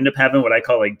down and you end up having what I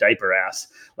call like diaper ass.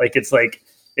 Like it's like,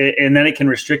 and then it can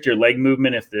restrict your leg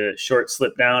movement if the shorts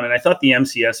slip down. And I thought the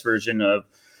MCS version of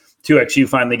 2XU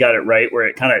finally got it right, where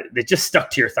it just stuck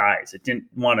to your thighs. It didn't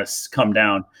want to come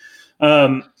down.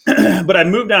 But I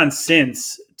moved on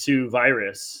since to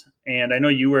Virus, and I know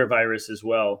you wear Virus as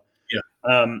well.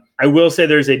 Yeah. I will say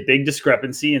there's a big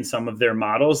discrepancy in some of their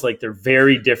models. Like they're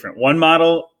very different. One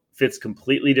model fits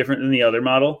completely different than the other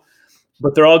model,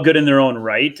 but they're all good in their own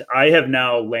right. I have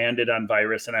now landed on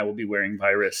Virus, and I will be wearing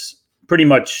Virus pretty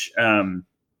much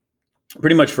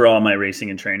for all my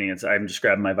racing and training. I'm just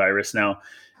grabbing my Virus now,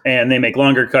 and they make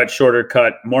longer cut, shorter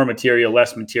cut, more material,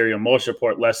 less material, more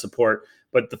support, less support.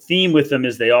 But the theme with them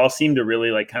is they all seem to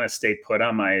really like kind of stay put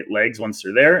on my legs once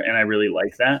they're there. And I really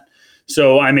like that.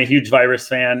 So I'm a huge Virus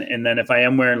fan. And then if I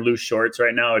am wearing loose shorts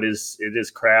right now, it is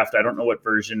Craft. I don't know what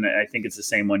version. I think it's the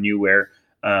same one you wear.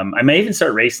 I may even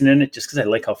start racing in it just because I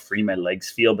like how free my legs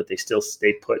feel, but they still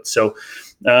stay put. So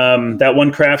that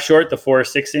one Craft short, the 4 or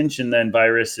 6-inch, and then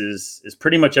Virus is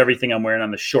pretty much everything I'm wearing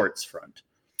on the shorts front.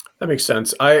 That makes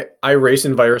sense. I race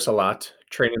in Virus a lot,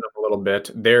 training them a little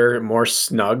bit. They're more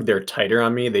snug. They're tighter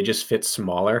on me. They just fit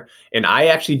smaller. And I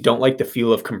actually don't like the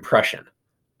feel of compression.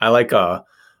 I like a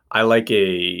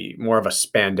more of a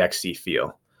spandexy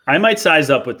feel. I might size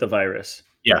up with the Virus.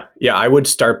 Yeah. I would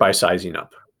start by sizing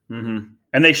up. Mm-hmm.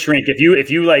 And they shrink if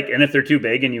you like, and if they're too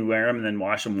big and you wear them and then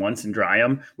wash them once and dry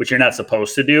them, which you're not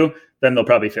supposed to do, then they'll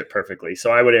probably fit perfectly.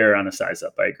 So I would err on a size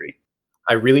up. I agree.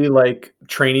 I really like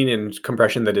training in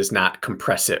compression that is not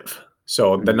compressive.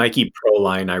 So the Nike Pro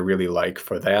line I really like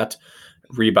for that.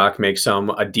 Reebok makes some.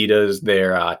 Adidas,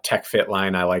 their Tech Fit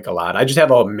line I like a lot. I just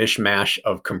have a mishmash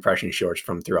of compression shorts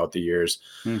from throughout the years.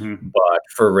 Mm-hmm. But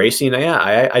for racing,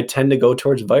 I tend to go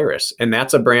towards Virus. And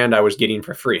that's a brand I was getting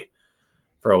for free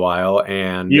for a while.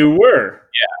 And you were?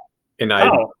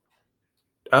 Yeah.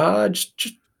 And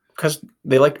just because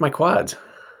they liked my quads.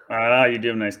 You do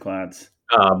have nice quads.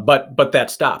 But that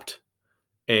stopped,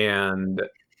 and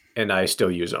I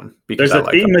still use them because there's a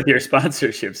theme with your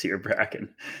sponsorships here, Bracken.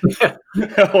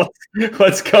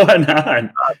 What's going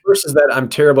on? First is that I'm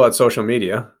terrible at social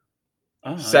media.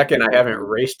 Second, I haven't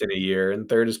raced in a year, and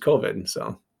third is COVID.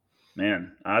 So,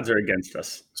 man, odds are against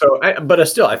us. So, but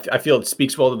still, I feel it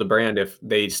speaks well to the brand if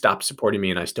they stop supporting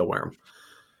me and I still wear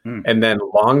them. And then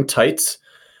long tights,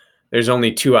 there's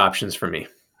only 2 options for me: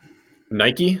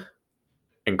 Nike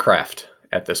and Craft.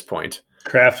 At this point,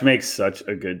 Craft makes such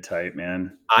a good type,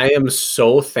 man. I am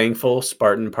so thankful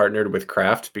Spartan partnered with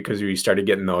Craft because we started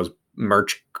getting those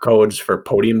merch codes for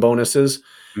podium bonuses.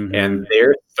 Mm-hmm. And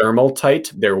their thermal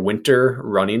tight, their winter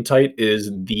running tight, is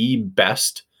the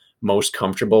best, most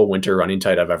comfortable winter running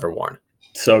tight I've ever worn.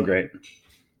 So great.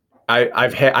 I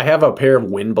have a pair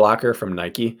of wind blocker from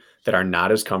Nike that are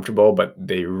not as comfortable, but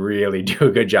they really do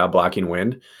a good job blocking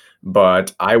wind.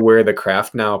 But I wear the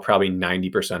Craft now probably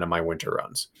 90% of my winter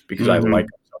runs because I like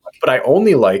them so much. But I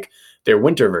only like their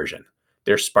winter version.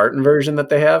 Their Spartan version that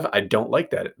they have, I don't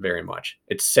like that very much.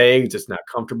 It sags, it's not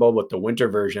comfortable, but the winter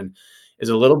version is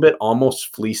a little bit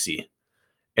almost fleecy,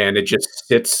 and it just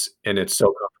sits and it's so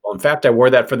comfortable. In fact, I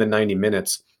wore that for the 90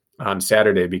 minutes on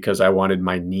Saturday because I wanted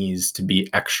my knees to be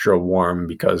extra warm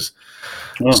because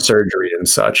of surgery and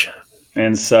such.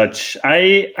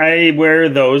 I wear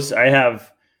those. I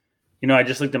have, I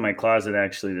just looked at my closet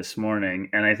actually this morning,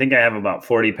 and I think I have about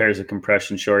 40 pairs of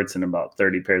compression shorts and about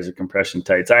 30 pairs of compression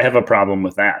tights. I have a problem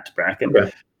with that, Bracken.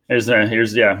 Okay.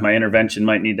 My intervention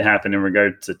might need to happen in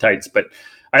regard to tights, but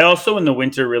I also in the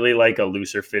winter really like a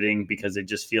looser fitting because I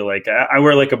just feel like I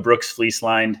wear like a Brooks fleece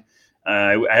lined.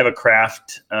 I have a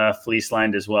Craft fleece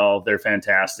lined as well. They're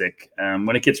fantastic.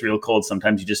 When it gets real cold,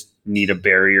 sometimes you just need a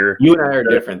barrier. You and I are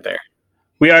different there.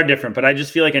 We are different, but I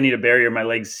just feel like I need a barrier. My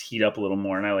legs heat up a little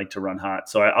more, and I like to run hot.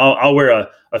 So I'll wear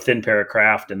a thin pair of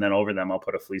Craft, and then over them I'll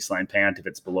put a fleece lined pant if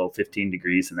it's below 15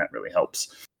 degrees, and that really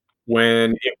helps.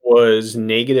 When it was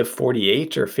negative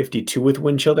 48 or 52 with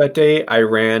wind chill that day, I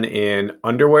ran in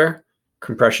underwear,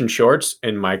 compression shorts,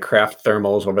 and my Craft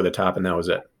thermals over the top, and that was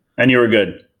it. And you were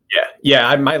good.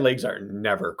 Yeah. My legs are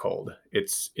never cold.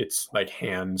 It's like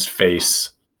hands,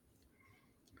 face,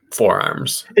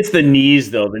 forearms. It's the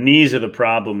knees, though. The knees are the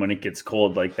problem when it gets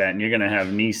cold like that, and you're going to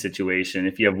have knee situation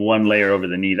if you have one layer over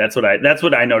the knee. That's what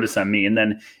I notice on me. And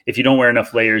then if you don't wear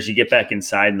enough layers, you get back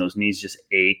inside, and those knees just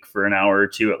ache for an hour or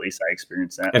two. At least I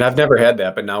experienced that. And I've never had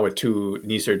that, but now with 2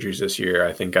 knee surgeries this year,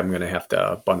 I think I'm going to have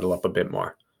to bundle up a bit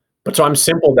more. But so I'm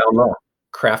simple down low.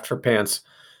 Craft for pants,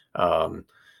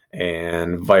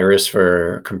 and Virus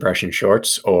for compression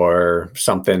shorts, or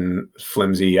something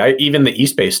flimsy. Even the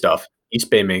East Bay stuff. East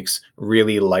Bay makes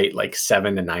really light, like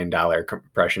 $7 to $9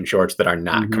 compression shorts that are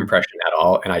not compression at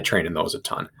all, and I train in those a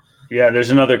ton. Yeah, there's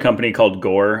another company called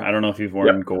Gore. I don't know if you've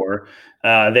worn Gore.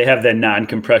 They have the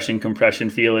compression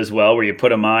feel as well, where you put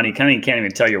them on, you can't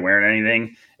even tell you're wearing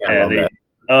anything. Yeah,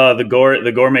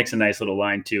 the Gore makes a nice little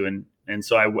line too, and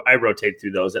so I rotate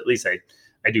through those. At least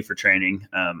I do for training.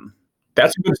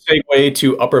 That's a good segue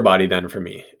to upper body then for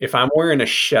me. If I'm wearing a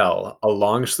shell, a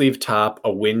long sleeve top,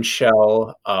 a wind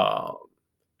shell,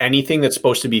 anything that's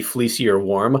supposed to be fleecy or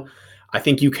warm, I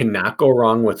think you cannot go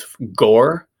wrong with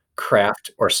Gore,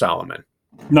 Craft, or Salomon.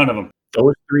 None of them.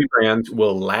 Those 3 brands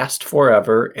will last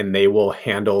forever, and they will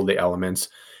handle the elements.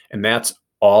 And that's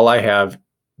all I have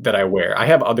that I wear. I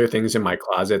have other things in my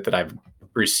closet that I've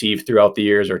received throughout the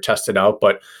years or tested out,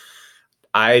 but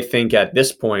I think at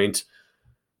this point,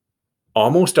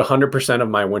 almost 100% of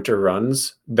my winter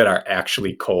runs that are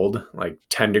actually cold, like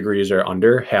 10 degrees or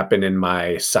under, happen in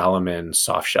my Salomon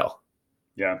soft shell.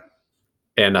 Yeah.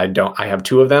 And I have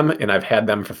 2 of them, and I've had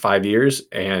them for 5 years,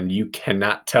 and you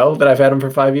cannot tell that I've had them for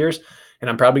 5 years, and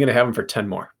I'm probably going to have them for 10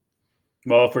 more.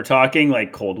 Well, if we're talking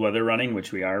like cold weather running,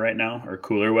 which we are right now, or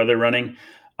cooler weather running,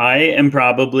 I am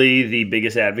probably the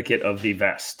biggest advocate of the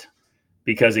vest,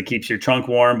 because it keeps your trunk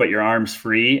warm, but your arms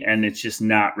free, and it's just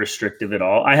not restrictive at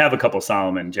all. I have a couple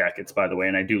Salomon jackets, by the way,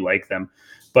 and I do like them,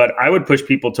 but I would push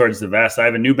people towards the vest. I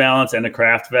have a New Balance and a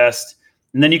Craft vest,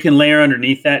 and then you can layer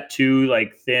underneath that too,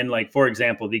 like thin, like for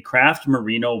example, the Craft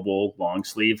merino wool long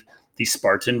sleeve, the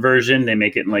Spartan version, they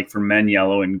make it in like for men,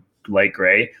 yellow and light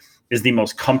gray, is the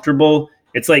most comfortable.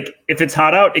 It's like, if it's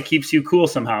hot out, it keeps you cool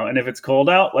somehow. And if it's cold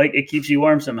out, like it keeps you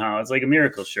warm somehow. It's like a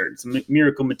miracle shirt. It's a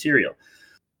miracle material.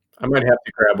 I might have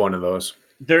to grab one of those.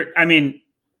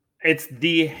 It's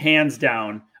the hands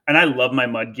down. And I love my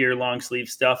Mud Gear long sleeve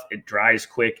stuff. It dries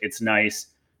quick. It's nice.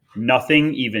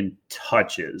 Nothing even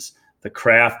touches the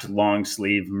Craft long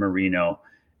sleeve merino.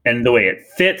 And the way it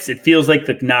fits, it feels like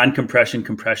the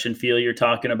compression feel you're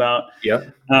talking about. Yeah.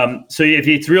 So if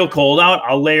it's real cold out,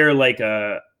 I'll layer like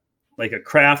a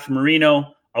Craft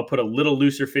merino. I'll put a little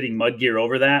looser fitting Mud Gear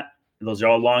over that. Those are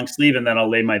all long sleeve, and then I'll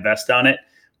lay my vest on it.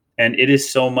 And it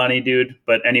is so money, dude.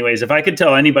 But anyways, if I could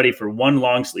tell anybody for one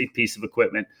long sleeve piece of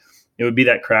equipment, it would be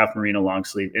that Craft merino long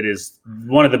sleeve. It is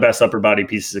one of the best upper body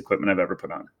pieces of equipment I've ever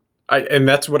put on. And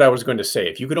that's what I was going to say.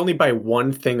 If you could only buy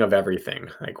one thing of everything,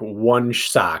 like one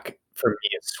sock, for me,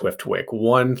 it's Swiftwick.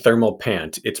 One thermal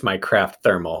pant, it's my Craft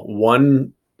thermal.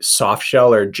 One soft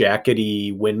shell or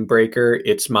jackety windbreaker,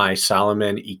 it's my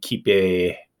Salomon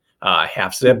Equipe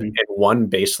half zip, and one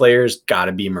base layer's got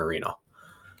to be merino.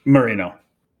 Merino.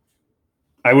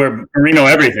 I wear merino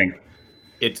everything.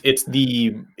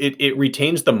 It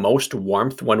retains the most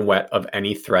warmth when wet of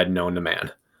any thread known to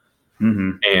man.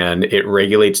 And it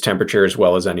regulates temperature as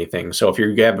well as anything. So if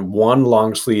you have one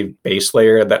long sleeve base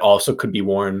layer that also could be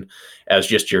worn as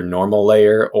just your normal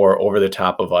layer or over the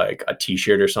top of like a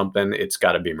t-shirt or something, it's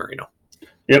got to be merino.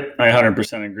 Yep, I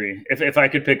 100% agree. If I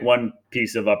could pick one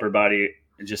piece of upper body,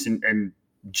 just in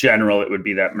general, it would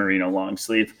be that merino long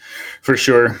sleeve for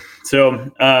sure.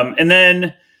 So, and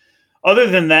then other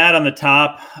than that, on the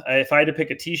top, if I had to pick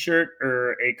a t-shirt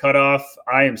or a cutoff,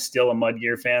 I am still a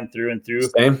Mudgear fan through and through.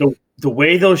 Same. The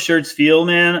way those shirts feel,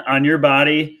 man, on your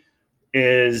body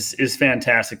is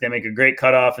fantastic. They make a great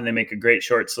cutoff and they make a great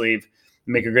short sleeve.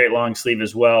 They make a great long sleeve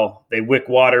as well. They wick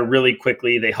water really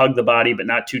quickly. They hug the body, but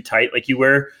not too tight. Like you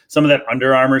wear some of that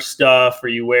Under Armour stuff, or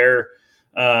you wear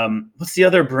what's the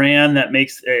other brand that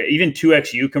makes even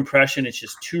 2XU compression? It's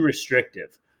just too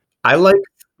restrictive. I like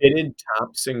fitted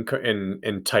tops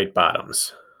and tight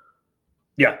bottoms.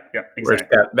 Yeah,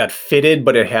 exactly. That fitted,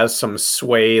 but it has some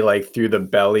sway like through the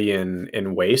belly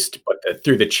and waist, but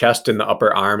through the chest and the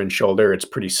upper arm and shoulder, it's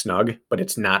pretty snug, but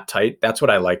it's not tight. That's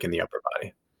what I like in the upper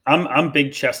body. I'm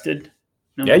big chested.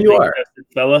 Yeah, you are,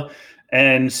 fella,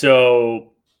 and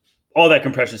so all that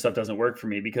compression stuff doesn't work for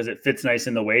me because it fits nice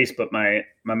in the waist, but my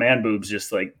man boobs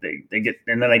just like they get,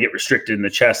 and then I get restricted in the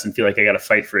chest and feel like I got to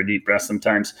fight for a deep breath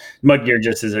sometimes. Mudgear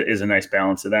just is a nice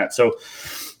balance of that. So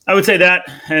I would say that,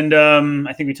 and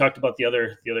I think we talked about the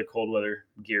other cold weather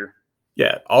gear.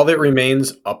 Yeah, all that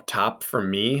remains up top for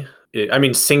me.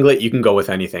 Singlet, you can go with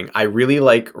anything. I really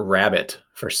like Rabbit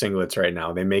for singlets right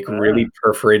now. They make really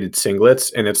perforated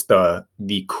singlets, and it's the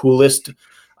coolest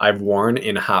I've worn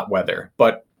in hot weather.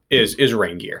 But is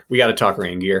rain gear. We got to talk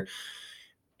rain gear.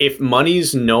 If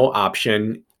money's no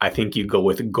option, I think you go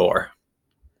with Gore.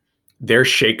 Their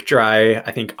Shake Dry,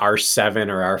 I think R7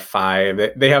 or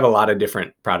R5, they have a lot of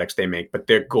different products they make, but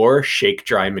their Gore Shake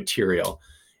Dry material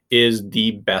is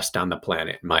the best on the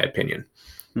planet, in my opinion.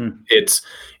 It's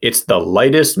the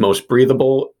lightest, most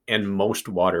breathable, and most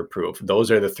waterproof. Those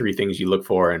are the three things you look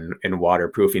for in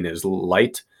waterproofing: is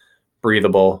light,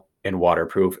 breathable, and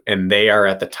waterproof. And they are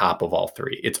at the top of all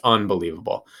three. It's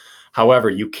unbelievable. However,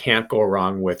 you can't go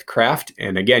wrong with Craft.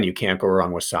 And again, you can't go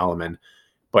wrong with Salomon.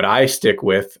 But I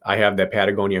have the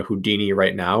Patagonia Houdini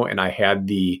right now, and I had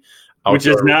the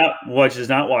outdoor, which is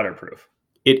not waterproof.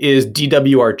 It is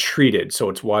DWR treated, so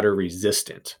it's water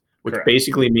resistant, which Correct.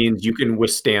 Basically means you can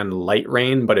withstand light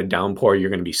rain, but a downpour, you're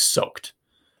going to be soaked.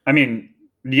 I mean,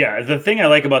 yeah, the thing I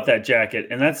like about that jacket,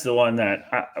 and that's the one that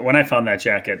when I found that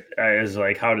jacket, I was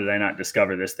like, how did I not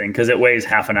discover this thing? Because it weighs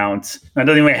half an ounce. It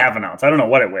doesn't even weigh half an ounce. I don't know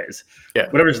what it weighs. Yeah.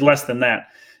 Whatever's less than that.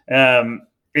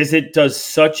 Is it does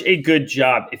such a good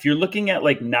job. If you're looking at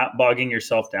like not bogging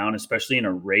yourself down, especially in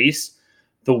a race,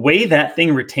 the way that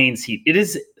thing retains heat, it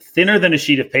is thinner than a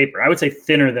sheet of paper. I would say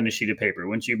thinner than a sheet of paper.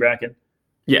 Wouldn't you, Bracken?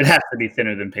 Yeah. It has to be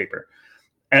thinner than paper.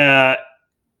 I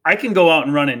can go out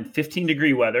and run in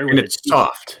 15-degree weather. And it's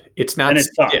soft. It's not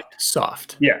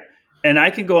soft. Yeah. And I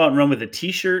can go out and run with a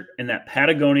t-shirt and that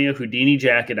Patagonia Houdini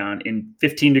jacket on in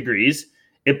 15 degrees.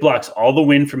 It blocks all the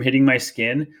wind from hitting my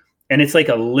skin. And it's like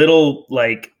a little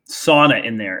like sauna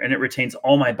in there, and it retains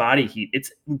all my body heat.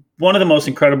 It's one of the most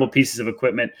incredible pieces of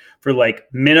equipment for like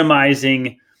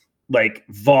minimizing like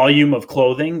volume of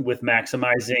clothing with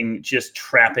maximizing just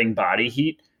trapping body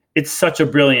heat. It's such a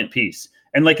brilliant piece.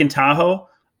 And like in Tahoe,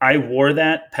 I wore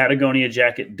that Patagonia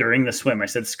jacket during the swim. I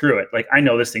said, screw it. Like, I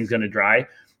know this thing's going to dry.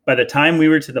 By the time we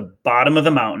were to the bottom of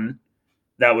the mountain,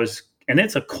 and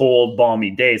it's a cold,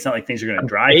 balmy day. It's not like things are going to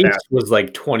dry fast. It was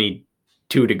like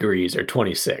 22 degrees or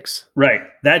 26. Right.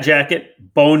 That jacket,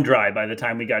 bone dry by the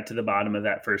time we got to the bottom of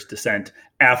that first descent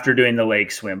after doing the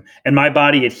lake swim. And my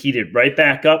body had heated right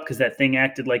back up because that thing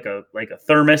acted like a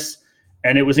thermos,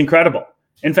 and it was incredible.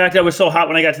 In fact, I was so hot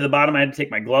when I got to the bottom, I had to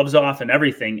take my gloves off and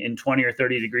everything in 20 or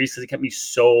 30 degrees because it kept me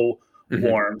so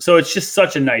warm. So it's just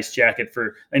such a nice jacket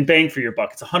and bang for your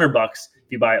buck. It's $100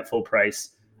 if you buy it full price.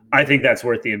 I think that's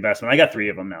worth the investment. I got 3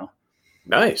 of them now.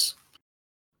 Nice.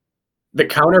 The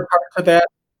counterpart to that,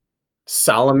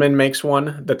 Salomon makes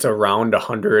one that's around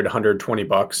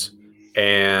 $100-$120,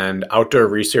 and Outdoor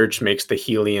Research makes the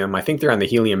Helium. I think they're on the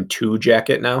Helium 2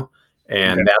 jacket now,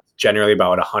 and that's generally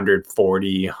about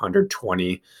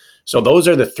 $140-$120. So those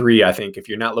are the 3, I think. If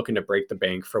you're not looking to break the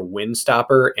bank for wind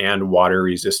stopper and water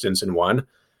resistance in one,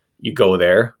 you go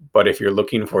there. But if you're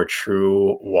looking for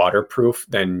true waterproof,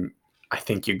 then I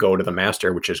think you go to the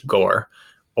master, which is Gore,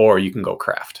 or you can go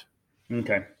Craft.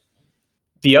 Okay.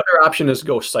 The other option is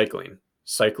go cycling.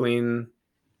 Cycling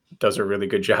does a really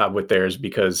good job with theirs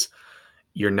because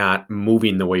you're not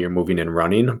moving the way you're moving in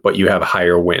running, but you have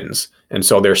higher winds. And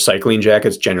so their cycling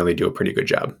jackets generally do a pretty good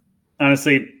job.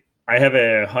 Honestly, I have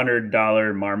a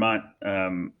 $100 Marmot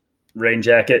rain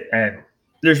jacket, and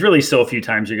there's really so few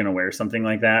times you're going to wear something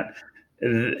like that.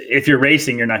 If you're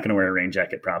racing, you're not going to wear a rain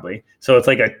jacket probably. So it's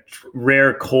like a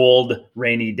rare, cold,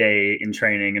 rainy day in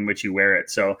training in which you wear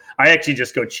it. So I actually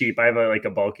just go cheap. I have a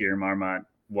bulkier Marmot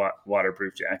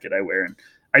waterproof jacket I wear. And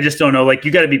I just don't know, like,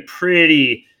 you got to be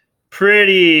pretty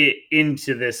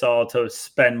into this all to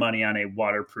spend money on a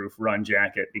waterproof run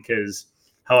jacket, because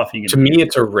how often you To me,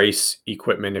 it's a race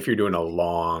equipment if you're doing a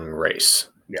long race.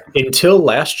 Yeah. Until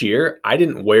last year, I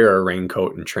didn't wear a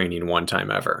raincoat in training one time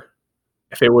ever.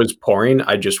 If it was pouring,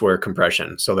 I'd just wear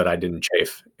compression so that I didn't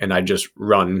chafe, and I just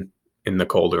run in the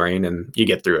cold rain, and you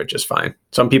get through it just fine.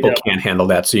 Some people can't handle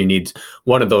that, so you need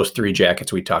one of those 3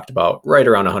 jackets we talked about, right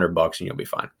around $100, and you'll be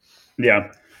fine. Yeah.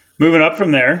 Moving up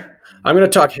from there, I'm going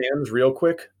to talk hands real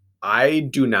quick. I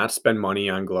do not spend money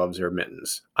on gloves or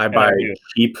mittens. I buy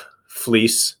cheap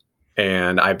fleece,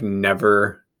 and I've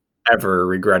never, ever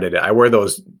regretted it. I wear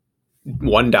those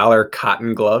 $1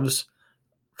 cotton gloves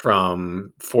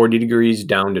from 40 degrees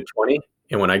down to 20.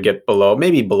 And when I get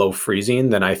maybe below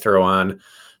freezing, then I throw on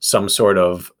some sort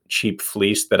of cheap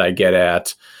fleece that I get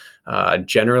at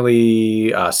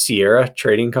generally Sierra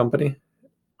Trading Company,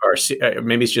 or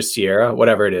maybe it's just Sierra,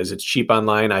 whatever it is. It's cheap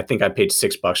online. I think I paid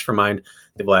 $6 for mine.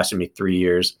 They've lasted me 3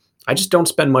 years. I just don't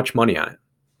spend much money on it.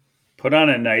 Put on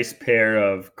a nice pair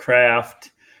of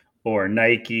Kraft or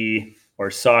Nike or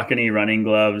Saucony running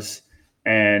gloves.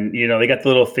 And, they got the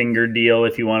little finger deal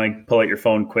if you want to pull out your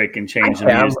phone quick and change the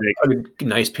music. A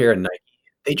nice pair of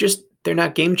Nike. They're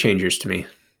not game changers to me.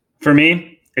 For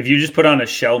me, if you just put on a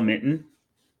shell mitten,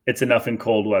 it's enough in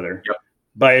cold weather. Yep.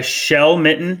 Buy a shell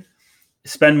mitten,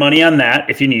 spend money on that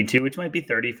if you need to, which might be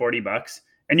 $30, $40.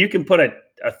 And you can put a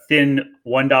thin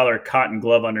 $1 cotton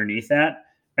glove underneath that,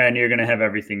 and you're going to have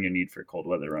everything you need for cold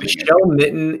weather running. The shell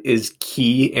mitten is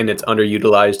key, and it's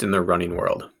underutilized in the running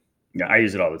world. Yeah, I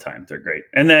use it all the time. They're great.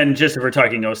 And then just if we're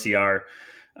talking OCR,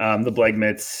 the Bleg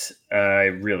mitts, I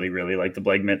really, really like the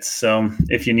Bleg mitts. So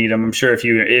if you need them, I'm sure if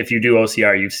you do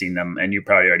OCR, you've seen them, and you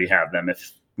probably already have them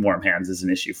if warm hands is an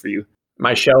issue for you.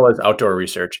 My shell is Outdoor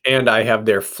Research, and I have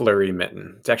their Flurry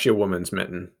mitten. It's actually a woman's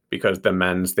mitten because the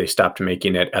men's, they stopped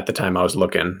making it at the time I was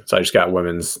looking. So I just got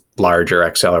women's large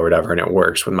or XL or whatever, and it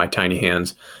works with my tiny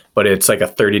hands. But it's like a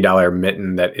 $30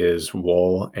 mitten that is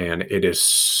wool, and it is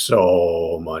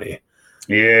so money.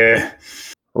 Yeah.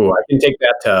 Oh, I can take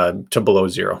that to below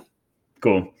zero.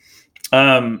 Cool.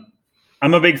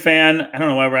 I'm a big fan. I don't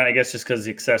know why we're on. I guess just because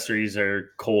the accessories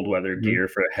are cold weather gear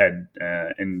for head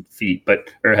and feet,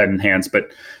 or head and hands.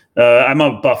 But I'm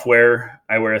a buff wearer.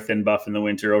 I wear a thin buff in the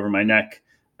winter over my neck.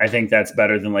 I think that's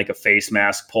better than like a face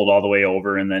mask pulled all the way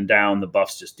over and then down. The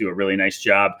buffs just do a really nice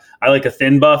job. I like a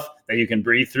thin buff that you can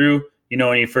breathe through.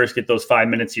 When you first get those 5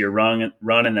 minutes of your run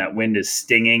and that wind is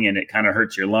stinging and it kind of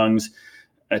hurts your lungs,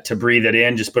 to breathe it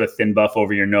in, just put a thin buff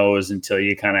over your nose until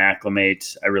you kind of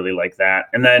acclimate. I really like that.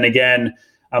 And then again,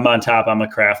 I'm on top. I'm a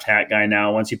Kraft hat guy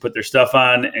now. Once you put their stuff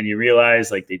on and you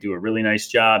realize like they do a really nice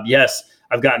job. Yes,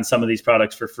 I've gotten some of these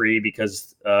products for free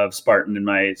because of Spartan and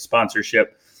my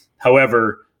sponsorship.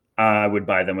 However, I would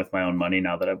buy them with my own money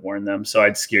now that I've worn them. So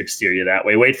I'd steer you that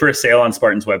way. Wait for a sale on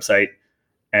Spartan's website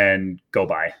and go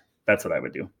buy. That's what I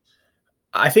would do.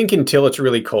 I think until it's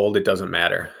really cold, it doesn't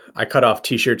matter. I cut off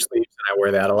t-shirt sleeves and I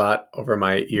wear that a lot over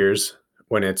my ears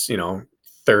when it's,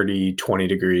 30, 20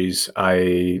 degrees.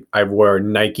 I wear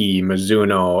Nike,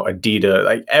 Mizuno, Adidas,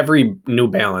 like every New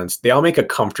Balance. They all make a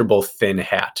comfortable thin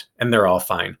hat and they're all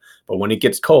fine. But when it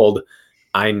gets cold,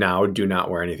 I now do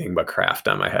not wear anything but Kraft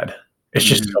on my head. It's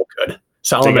just so good.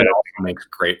 Salomon also makes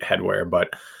great headwear, but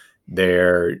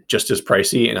they're just as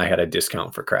pricey, and I had a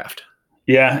discount for Kraft.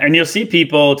 Yeah, and you'll see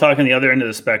people talking the other end of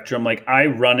the spectrum. Like, I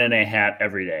run in a hat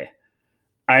every day.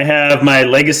 I have my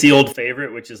Legacy Old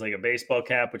Favorite, which is like a baseball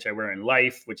cap, which I wear in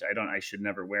life, which I should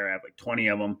never wear. I have like 20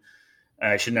 of them.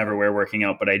 I should never wear working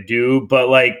out, but I do. But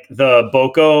like the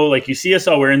Boco, like you see us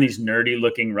all wearing these nerdy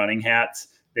looking running hats.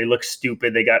 They look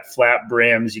stupid. They got flat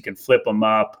brims. You can flip them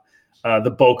up.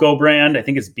 The Boco brand, I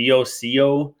think it's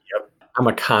BOCO. Yep. I'm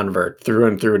a convert through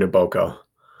and through to Boco.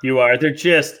 You are. They're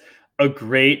just a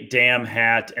great damn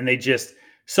hat, and they just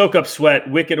soak up sweat,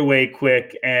 wick it away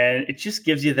quick, and it just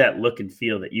gives you that look and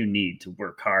feel that you need to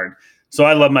work hard. So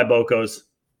I love my Bocos.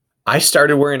 I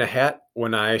started wearing a hat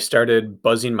when I started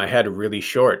buzzing my head really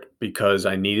short because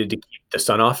I needed to keep the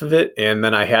sun off of it, and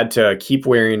then I had to keep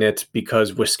wearing it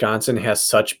because Wisconsin has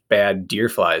such bad deer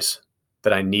flies.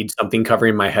 that I need something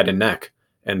covering my head and neck.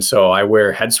 And so I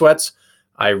wear head sweats.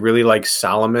 I really like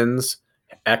Salomon's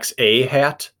XA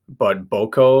hat, but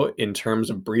Boco, in terms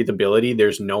of breathability,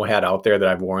 there's no hat out there that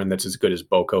I've worn that's as good as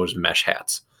Boco's mesh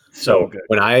hats. So good.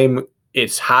 when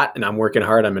it's hot and I'm working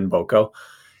hard, I'm in Boco.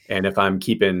 And if I'm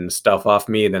keeping stuff off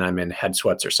me, then I'm in head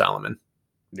sweats or Salomon.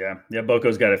 Yeah.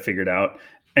 Boco's got it figured out.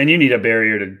 And you need a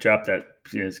barrier to drop that,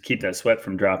 keep that sweat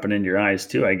from dropping into your eyes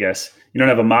too, I guess. You don't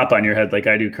have a mop on your head like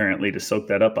I do currently to soak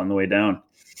that up on the way down.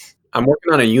 I'm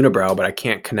working on a unibrow, but I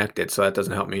can't connect it, so that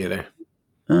doesn't help me either.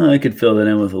 I could fill that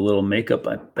in with a little makeup,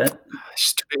 I bet.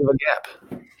 Just too big of a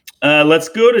gap. Let's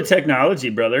go to technology,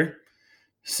 brother.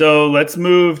 So let's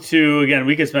move to, again,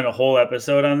 we could spend a whole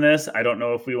episode on this. I don't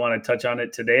know if we want to touch on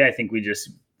it today. I think we just,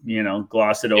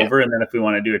 gloss it over. And then if we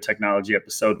want to do a technology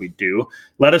episode, we do.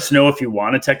 Let us know if you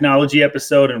want a technology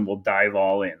episode and we'll dive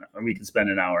all in. We can spend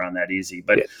an hour on that easy.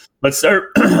 But let's start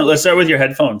with your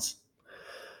headphones.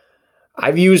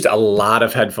 I've used a lot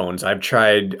of headphones. I've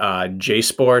tried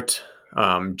J-Sport,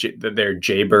 their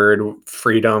Jaybird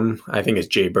Freedom. I think it's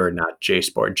Jaybird, not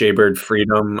J-Sport. Jaybird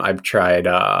Freedom. I've tried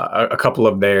a couple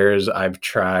of theirs. I've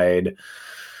tried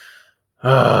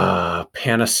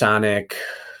Panasonic.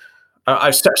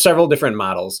 I've several different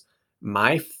models.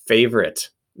 My favorite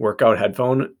workout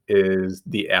headphone is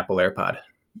the Apple AirPod.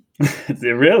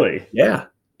 Really? Yeah,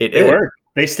 it works.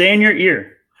 They stay in your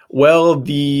ear. Well,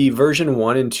 the version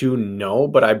 1 and 2, no,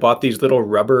 but I bought these little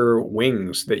rubber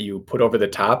wings that you put over the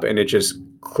top and it just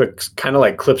clips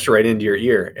right into your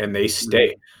ear and they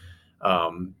stay.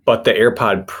 But the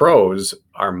AirPod Pros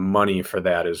are money for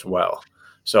that as well.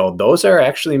 So those are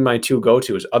actually my two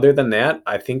go-tos. Other than that,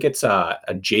 I think it's a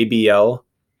JBL.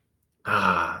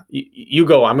 You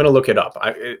go. I'm going to look it up.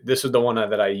 This is the one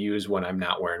that I use when I'm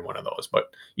not wearing one of those, but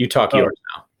you talk yours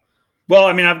now. Well,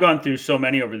 I mean, I've gone through so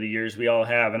many over the years. We all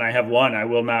have. And I have one. I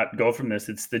will not go from this.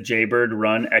 It's the Jaybird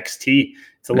Run XT.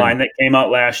 It's a line that came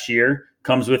out last year.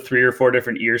 Comes with 3 or 4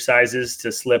 different ear sizes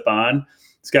to slip on.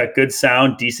 It's got good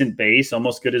sound, decent bass,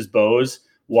 almost good as Bose.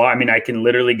 Well, I mean, I can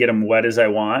literally get them wet as I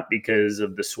want because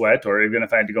of the sweat, or even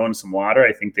if I had to go into some water,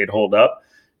 I think they'd hold up.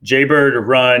 Jaybird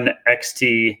Run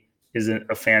XT is a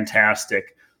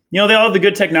fantastic. They all have the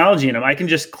good technology in them. I can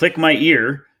just click my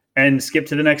ear and skip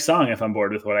to the next song if I'm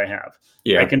bored with what I have.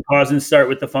 Yeah. I can pause and start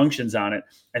with the functions on it.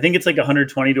 I think it's like $120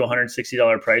 to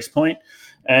 $160 price point,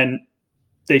 and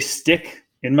they stick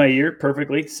in my ear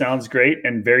perfectly. Sounds great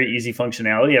and very easy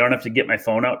functionality. I don't have to get my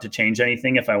phone out to change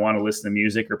anything if I want to listen to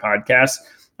music or podcasts.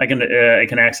 I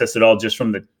can access it all just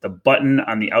from the button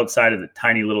on the outside of the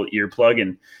tiny little earplug,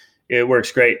 and it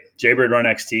works great. Jaybird Run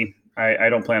XT. I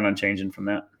don't plan on changing from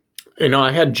that.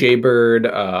 I had Jaybird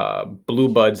Blue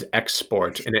Buds X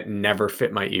Sport, and it never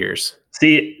fit my ears.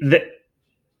 See,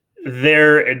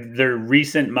 their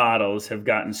recent models have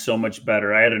gotten so much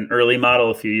better. I had an early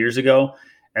model a few years ago,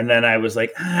 and then I was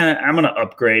like, I'm going to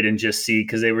upgrade and just see,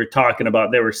 because they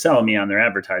were selling me on their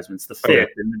advertisements, the fit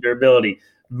and the durability.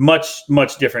 Much,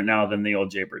 much different now than the old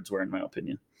Jaybirds were, in my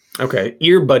opinion. Okay.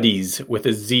 Earbuddies with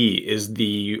a Z is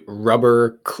the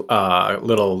rubber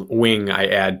little wing I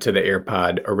add to the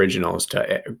AirPod Originals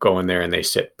to go in there, and they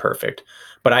sit perfect.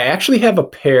 But I actually have a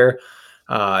pair,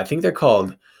 I think they're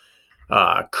called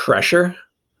Crusher.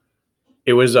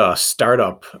 It was a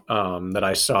startup that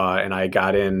I saw, and I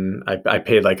got in, I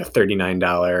paid like a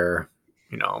 $39,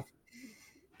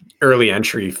 early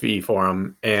entry fee for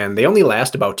them, and they only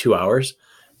last about 2 hours,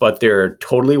 but they're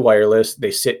totally wireless. They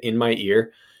sit in my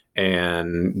ear,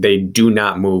 and they do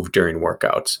not move during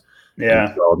workouts.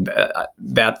 Yeah. So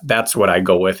that's what I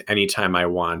go with anytime I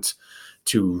want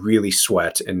to really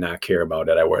sweat and not care about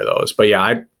it. I wear those. But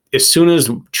yeah, as soon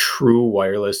as true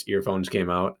wireless earphones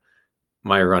came out,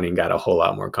 my running got a whole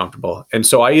lot more comfortable. And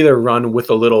so I either run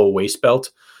with a little waist belt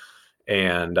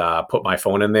and put my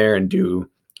phone in there and do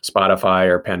Spotify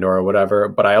or Pandora or whatever.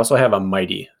 But I also have a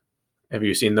Mighty. Have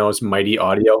you seen those Mighty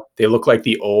Audio? They look like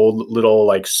the old little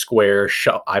like square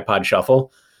iPod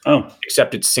Shuffle. Oh,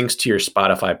 except it syncs to your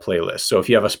Spotify playlist. So if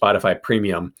you have a Spotify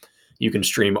Premium, you can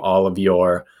stream all of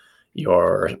your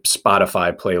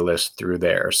Spotify playlist through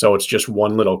there. So it's just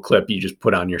one little clip you just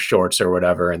put on your shorts or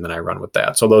whatever, and then I run with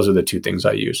that. So those are the two things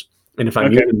I use. And if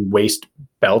I'm using waist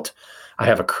belt, I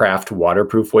have a Craft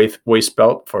waterproof waist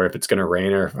belt for if it's going to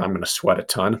rain or if I'm going to sweat a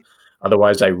ton.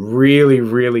 Otherwise, I really,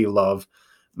 really love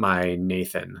my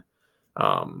Nathan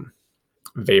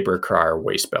Vapor Car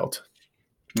waist belt.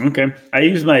 Okay. I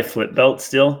use my flip belt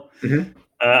still. Mm-hmm.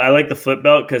 I like the flip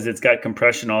belt because it's got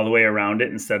compression all the way around it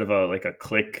instead of a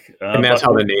click. And that's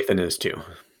how the Nathan is too.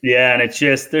 Yeah. And it's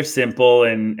just, they're simple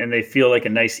and they feel like a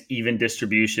nice even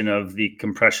distribution of the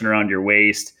compression around your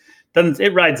waist.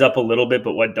 It rides up a little bit,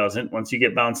 but what doesn't once you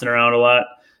get bouncing around a lot.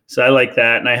 So I like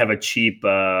that. And I have a cheap,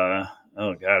 oh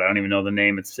God, I don't even know the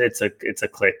name. It's a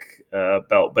click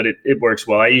belt, but it works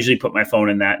well. I usually put my phone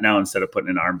in that now instead of putting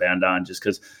an armband on, just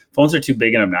because phones are too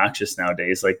big and obnoxious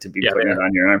nowadays, like to be putting it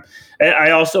on your arm.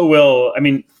 I also will,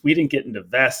 we didn't get into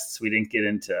vests. We didn't get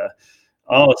into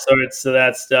all sorts of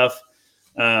that stuff.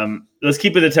 Let's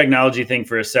keep with the technology thing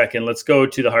for a second. Let's go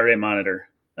to the heart rate monitor.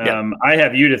 I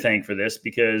have you to thank for this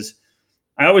because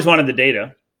I always wanted the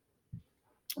data,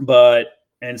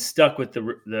 and stuck with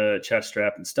the chest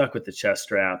strap and stuck with the chest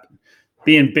strap.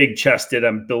 Being big chested,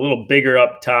 I'm a little bigger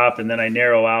up top, and then I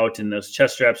narrow out, and those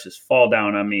chest straps just fall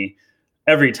down on me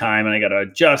every time, and I got to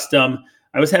adjust them.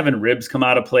 I was having ribs come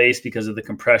out of place because of the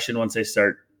compression once I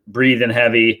start breathing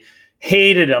heavy.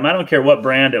 Hated them. I don't care what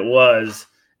brand it was,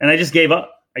 and I just gave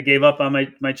up. I gave up on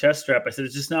my chest strap. I said,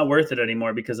 it's just not worth it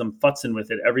anymore because I'm futzing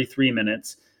with it every 3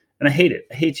 minutes. And I hate it.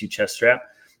 I hate you, chest strap.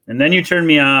 And then you turned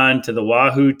me on to the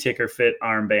Wahoo Ticker Fit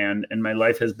armband, and my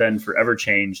life has been forever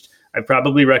changed. I've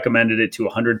probably recommended it to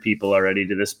 100 people already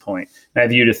to this point. I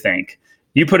have you to thank.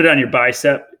 You put it on your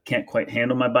bicep. Can't quite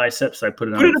handle my biceps, so I put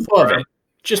it on my forearm.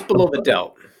 Just below the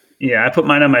delt. Yeah, I put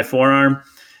mine on my forearm.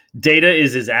 Data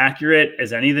is as accurate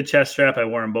as any of the chest strap. I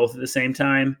wore them both at the same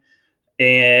time.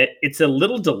 And it's a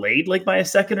little delayed, like by a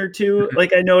second or two.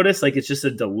 Like I noticed, like it's just a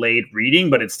delayed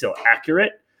reading, but it's still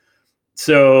accurate.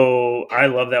 So I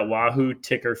love that Wahoo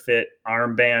Ticker Fit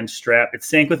armband strap. It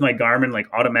sank with my Garmin like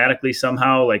automatically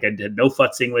somehow. Like I did no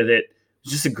futzing with it.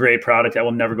 It's just a great product. I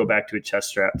will never go back to a chest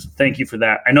strap. So thank you for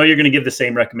that. I know you're going to give the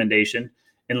same recommendation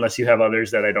unless you have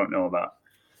others that I don't know about.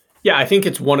 Yeah, I think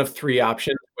it's one of three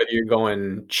options, whether you're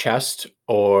going chest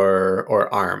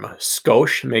or arm.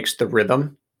 Scosche makes the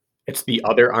Rhythm. It's the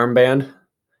other armband,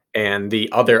 and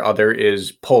the other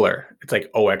is Polar. It's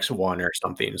like OX1 or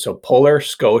something. So Polar,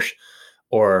 Scosche,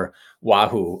 or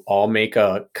Wahoo all make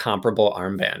a comparable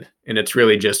armband. And it's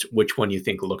really just which one you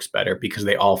think looks better because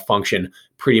they all function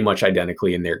pretty much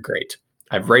identically and they're great.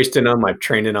 I've raced in them. I've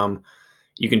trained in them.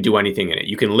 You can do anything in it.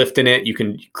 You can lift in it. You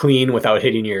can clean without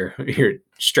hitting your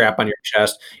strap on your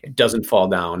chest. It doesn't fall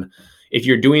down. If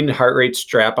you're doing heart rate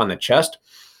strap on the chest,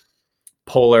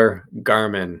 Polar,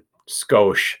 Garmin,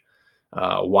 Scosche,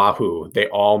 Wahoo, they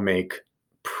all make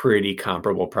pretty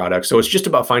comparable products. So it's just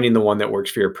about finding the one that works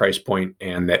for your price point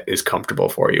and that is comfortable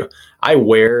for you. I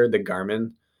wear the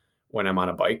Garmin when I'm on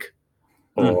a bike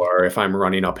or if I'm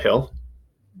running uphill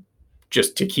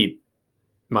just to keep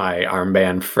my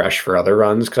armband fresh for other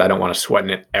runs because I don't want to sweat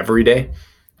in it every day.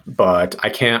 But I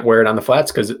can't wear it on the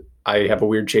flats because I have a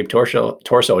weird shaped torso.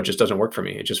 It just doesn't work for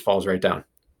me. It just falls right down.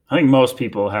 I think most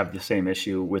people have the same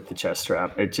issue with the chest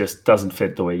strap. It just doesn't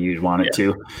fit the way you'd want it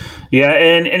to. Yeah,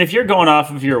 and if you're going off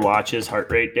of your watch's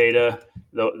heart rate data,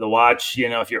 the watch,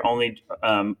 if you're only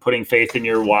putting faith in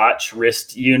your watch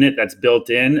wrist unit that's built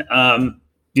in,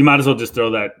 you might as well just throw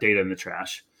that data in the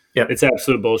trash. Yeah, it's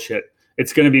absolute bullshit.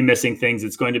 It's going to be missing things.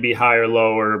 It's going to be high or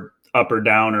low or up or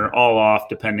down or all off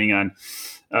depending on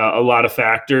a lot of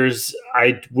factors.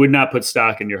 I would not put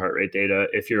stock in your heart rate data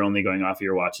if you're only going off of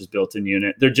your watch's built-in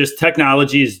unit.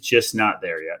 Technology is just not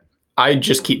there yet. I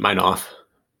just keep mine off.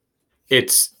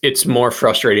 It's more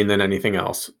frustrating than anything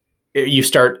else.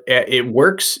 It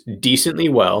works decently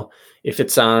well if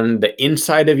it's on the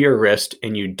inside of your wrist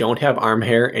and you don't have arm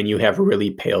hair and you have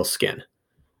really pale skin.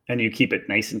 And you keep it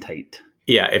nice and tight.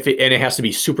 Yeah, and it has to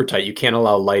be super tight. You can't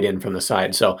allow light in from the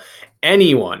side. So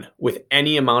anyone with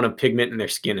any amount of pigment in their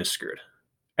skin is screwed.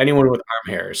 Anyone with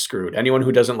arm hair is screwed. Anyone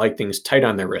who doesn't like things tight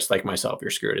on their wrist, like myself,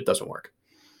 you're screwed. It doesn't work.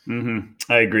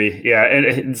 I agree. Yeah, and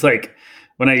it's like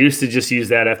when I used to just use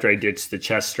that after I ditched the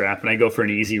chest strap and I go for an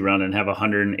easy run and have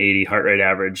 180 heart rate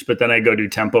average, but then I go do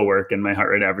tempo work and my heart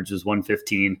rate average was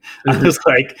 115. I was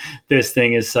like, this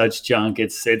thing is such junk.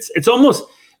 It's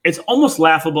almost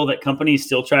laughable that companies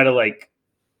still try to like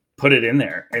put it in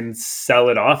there and sell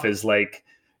it off as like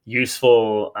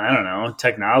useful, I don't know,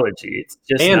 technology. It's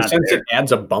just and since it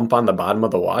adds a bump on the bottom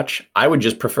of the watch, I would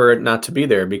just prefer it not to be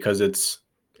there because it's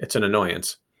an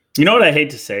annoyance. You know what I hate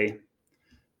to say?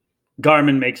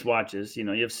 Garmin makes watches. You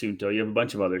have Suunto, you have a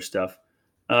bunch of other stuff.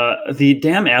 The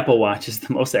damn Apple Watch is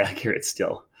the most accurate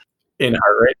still. In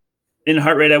heart rate? In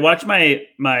heart rate. I watch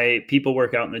my people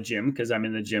work out in the gym because I'm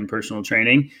in the gym personal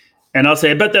training. And I'll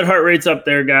say, I bet that heart rate's up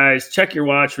there, guys. Check your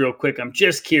watch real quick. I'm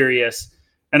just curious.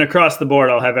 And across the board,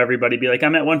 I'll have everybody be like,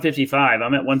 I'm at 155.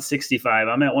 I'm at 165.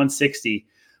 I'm at 160.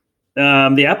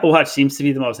 The Apple Watch seems to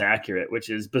be the most accurate, which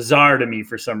is bizarre to me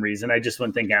for some reason. I just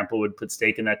wouldn't think Apple would put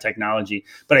stake in that technology.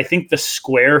 But I think the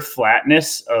square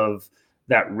flatness of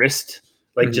that wrist,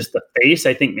 like just the face,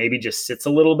 I think maybe just sits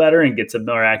a little better and gets a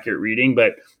more accurate reading.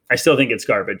 But I still think it's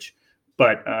garbage.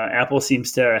 but Apple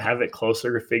seems to have it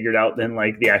closer figured out than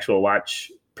like the actual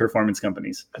watch performance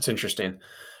companies. That's interesting.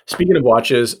 Speaking of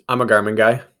watches, I'm a Garmin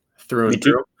guy through and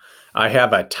through. I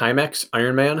have a Timex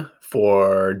Ironman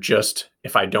for just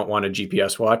if I don't want a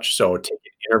GPS watch. So take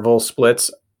interval splits,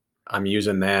 I'm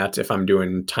using that. If I'm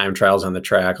doing time trials on the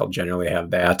track, I'll generally have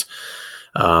that.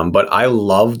 But I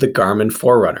love the Garmin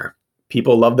Forerunner.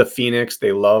 People love the Phoenix.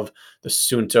 They love the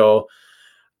Suunto.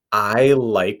 I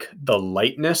like the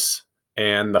lightness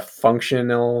and the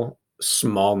functional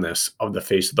smallness of the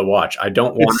face of the watch. I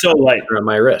don't want it's so light on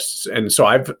my wrists. And so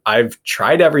I've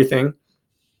tried everything,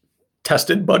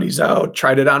 tested buddies out,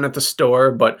 tried it on at the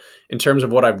store. But in terms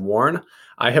of what I've worn,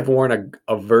 I have worn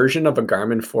a version of a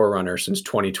Garmin Forerunner since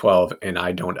 2012, and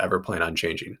I don't ever plan on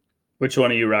changing. Which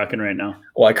one are you rocking right now?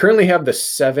 Well, I currently have the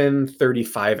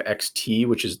 735 XT,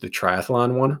 which is the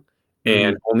triathlon one,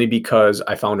 and only because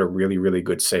I found a really, really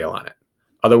good sale on it.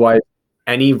 Otherwise,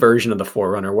 any version of the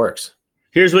Forerunner works.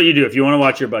 Here's what you do. If you want to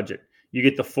watch your budget, you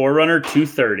get the Forerunner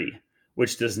 230,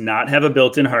 which does not have a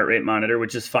built-in heart rate monitor,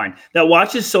 which is fine. That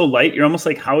watch is so light, you're almost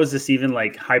like, how is this even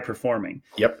like high performing?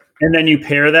 Yep. And then you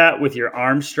pair that with your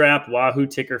arm strap, Wahoo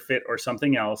Ticker Fit, or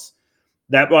something else.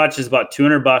 That watch is about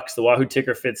 $200. The Wahoo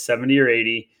Ticker Fit's 70 or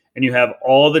 80, and you have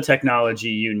all the technology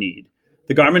you need.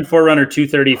 The Garmin Forerunner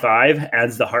 235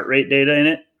 adds the heart rate data in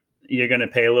it. You're going to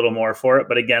pay a little more for it,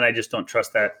 but again, I just don't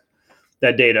trust that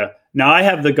data. Now I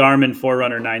have the Garmin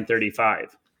Forerunner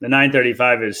 935. The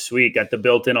 935 is sweet. Got the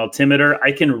built-in altimeter.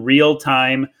 I can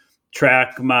real-time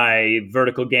track my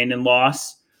vertical gain and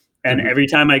loss. And every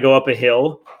time I go up a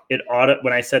hill,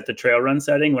 when I set the trail run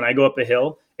setting, when I go up a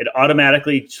hill, it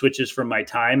automatically switches from my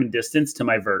time and distance to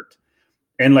my vert.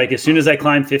 And like as soon as I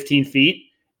climb 15 feet,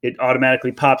 it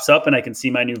automatically pops up and I can see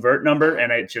my new vert number,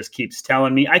 and it just keeps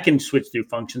telling me. I can switch through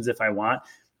functions if I want.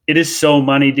 It is so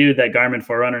money, dude, that Garmin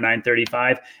Forerunner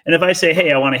 935. And if I say,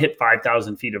 hey, I want to hit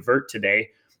 5,000 feet of vert today,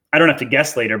 I don't have to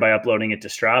guess later by uploading it to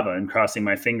Strava and crossing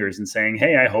my fingers and saying,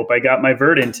 hey, I hope I got my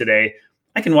vert in today.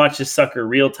 I can watch this sucker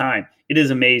real time. It is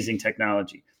amazing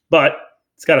technology, but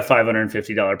it's got a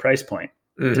 $550 price point.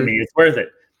 To me, it's worth it.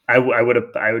 I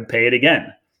would pay it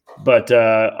again. But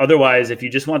otherwise, if you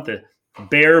just want the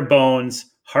bare bones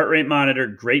heart rate monitor,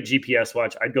 great GPS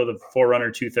watch, I'd go the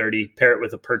Forerunner 230, pair it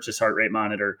with a purchase heart rate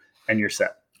monitor, and you're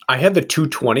set. I had the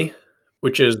 220,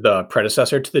 which is the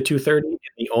predecessor to the 230.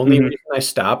 The only reason I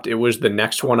stopped, it was the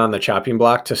next one on the chopping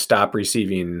block to stop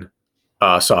receiving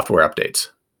software updates.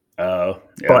 Oh,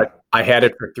 yeah. But I had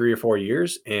it for 3 or 4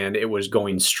 years, and it was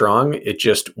going strong. It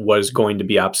just was going to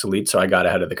be obsolete, so I got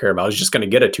ahead of the curve. I was just going to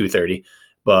get a 230,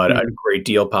 but a great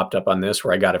deal popped up on this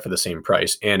where I got it for the same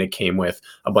price, and it came with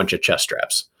a bunch of chest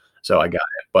straps. So I got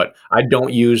it. But I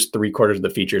don't use 3/4 of the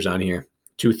features on here.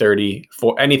 230,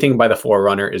 for anything by the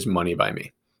Forerunner is money by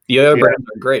me. The other brands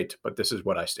are great, but this is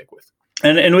what I stick with.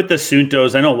 And with the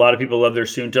Suuntos, I know a lot of people love their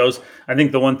Suuntos. I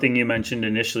think the one thing you mentioned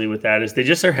initially with that is they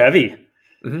just are heavy.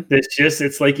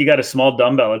 It's like you got a small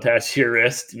dumbbell attached to your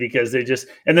wrist because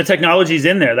and the technology's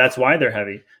in there. That's why they're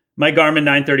heavy. My Garmin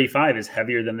 935 is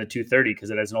heavier than the 230 because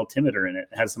it has an altimeter in it.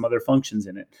 It has some other functions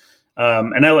in it.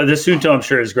 And the Suunto, I'm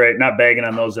sure, is great. Not bagging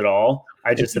on those at all.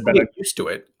 I just have been used to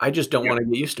it. I just don't want to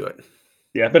get used to it.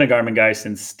 Yeah, I've been a Garmin guy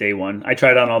since day one. I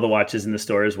tried on all the watches in the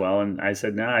store as well, and I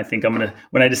said, I think I'm gonna.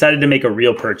 When I decided to make a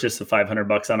real purchase of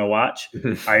 $500 on a watch,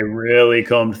 I really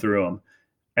combed through them,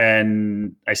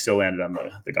 and I still landed on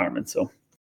the Garmin. So,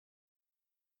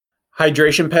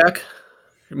 hydration pack.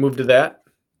 Move to that.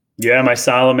 Yeah, my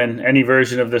Salomon. Any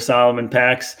version of the Salomon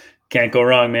packs, can't go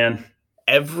wrong, man.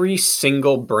 Every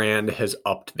single brand has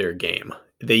upped their game.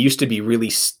 They used to be really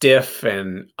stiff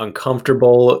and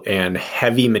uncomfortable and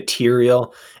heavy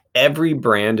material. Every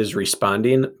brand is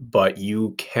responding, but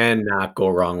you cannot go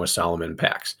wrong with Salomon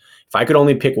packs. If I could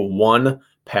only pick one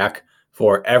pack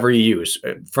for every use,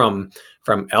 from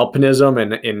alpinism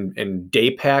and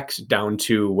day packs down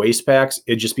to waist packs,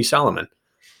 it'd just be Salomon.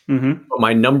 But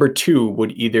my number 2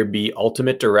 would either be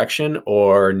Ultimate Direction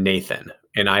or Nathan,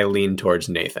 and I lean towards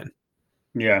Nathan.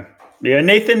 Yeah,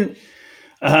 Nathan.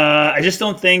 I just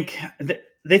don't think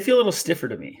they feel a little stiffer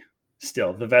to me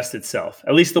still, the vest itself,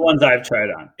 at least the ones I've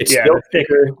tried on. It's still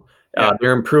thicker.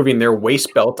 They're improving their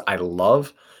waist belt. I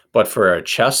love, but for a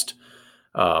chest,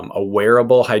 a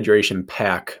wearable hydration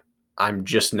pack, I'm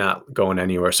just not going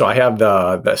anywhere. So I have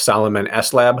the Salomon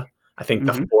S-Lab, I think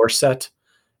the 4 set,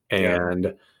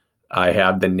 and I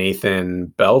have the Nathan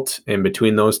belt. In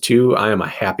between those two, I am a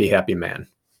happy, happy man.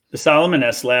 The Salomon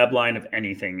S-Lab line of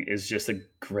anything is just a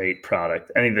great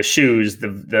product. I mean, the shoes,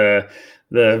 the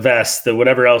vest, the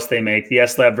whatever else they make, the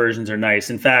S-Lab versions are nice.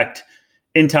 In fact,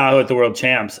 in Tahoe at the World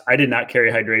Champs, I did not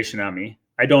carry hydration on me.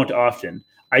 I don't often.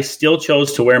 I still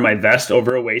chose to wear my vest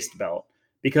over a waist belt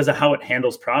because of how it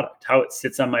handles product, how it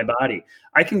sits on my body.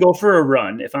 I can go for a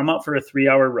run. If I'm out for a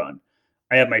 3-hour run,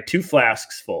 I have my 2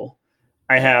 flasks full.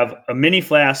 I have a mini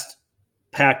flask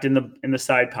packed in the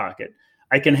side pocket.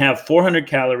 I can have 400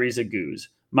 calories of goose,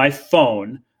 my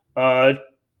phone, a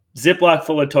Ziploc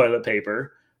full of toilet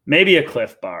paper, maybe a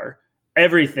Cliff Bar,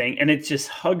 everything. And it just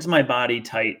hugs my body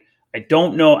tight. I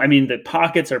don't know. I mean, the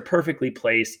pockets are perfectly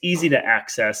placed, easy to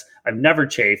access. I've never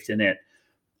chafed in it.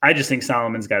 I just think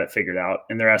Salomon's got it figured out,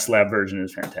 and their S-Lab version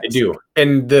is fantastic. They do.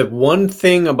 And the one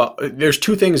thing there's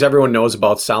 2 things everyone knows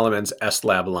about Salomon's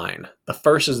S-Lab line. The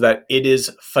first is that it is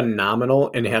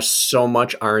phenomenal and has so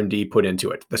much R&D put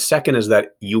into it. The second is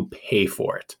that you pay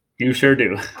for it. You sure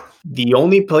do. The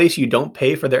only place you don't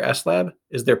pay for their S-Lab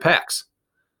is their packs.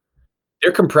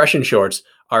 Their compression shorts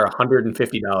are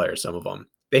 $150, some of them.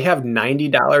 They have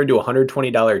 $90 to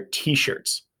 $120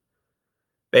 t-shirts.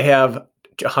 They have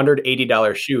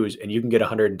 $180 shoes, and you can get a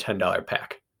 $110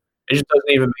 pack. It just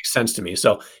doesn't even make sense to me.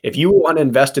 So if you want to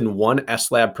invest in one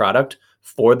S-Lab product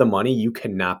for the money, you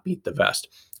cannot beat the vest.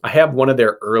 I have one of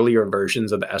their earlier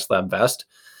versions of the S-Lab vest.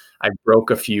 I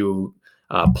broke a few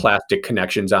plastic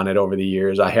connections on it over the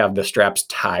years. I have the straps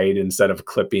tied instead of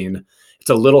clipping. It's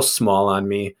a little small on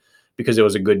me because it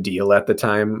was a good deal at the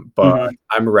time, but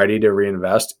I'm ready to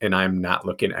reinvest, and I'm not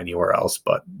looking anywhere else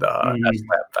but the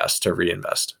S-Lab vest to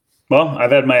reinvest. Well,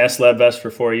 I've had my S-Lab vest for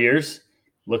 4 years.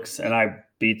 And I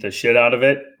beat the shit out of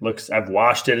it. I've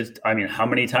washed it. I mean, how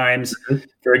many times?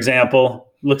 For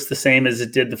example, looks the same as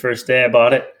it did the first day I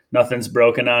bought it. Nothing's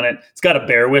broken on it. It's got a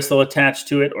bear whistle attached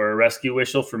to it, or a rescue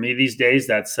whistle. For me these days,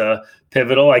 that's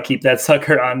pivotal. I keep that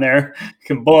sucker on there.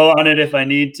 Can blow on it if I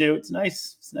need to. It's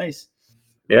nice. It's nice.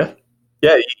 Yeah.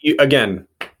 Again,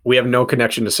 we have no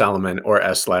connection to Salomon or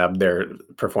S-Lab, their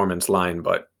performance line,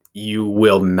 but you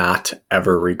will not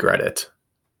ever regret it.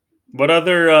 What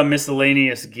other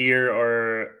miscellaneous gear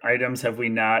or items have we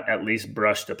not at least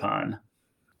brushed upon?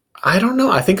 I don't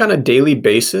know. I think on a daily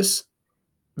basis,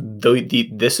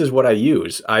 this is what I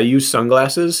use. I use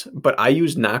sunglasses, but I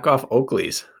use knockoff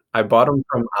Oakleys. I bought them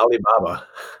from Alibaba.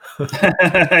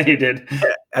 You did.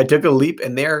 I took a leap,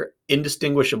 and they're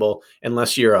indistinguishable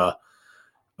unless you're a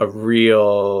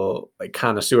real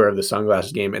connoisseur of the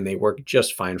sunglasses game, and they work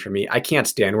just fine for me. I can't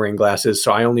stand wearing glasses,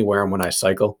 so I only wear them when I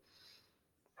cycle.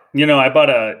 I bought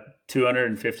a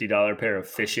 $250 pair of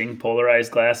fishing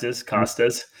polarized glasses,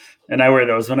 Costas, and I wear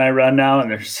those when I run now,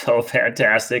 and they're so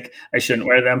fantastic. I shouldn't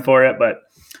wear them for it, but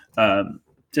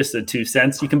just the 2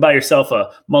 cents. You can buy yourself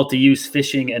a multi-use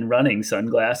fishing and running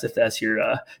sunglass if that's your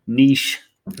niche.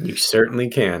 You certainly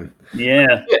can.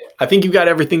 Yeah. I think you got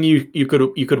everything you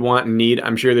could want and need.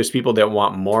 I'm sure there's people that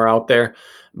want more out there,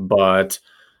 but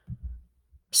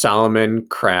Salomon,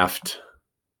 Kraft,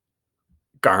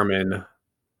 Garmin,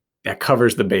 that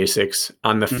covers the basics.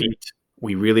 On the feet,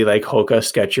 we really like Hoka,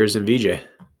 Skechers, and VJ.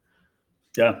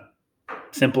 Yeah.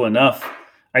 Simple enough.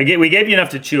 We gave you enough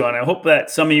to chew on. I hope that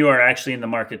some of you are actually in the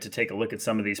market to take a look at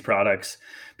some of these products,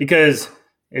 because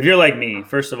if you're like me,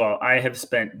 first of all, I have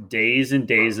spent days and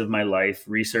days of my life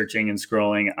researching and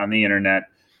scrolling on the internet,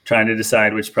 trying to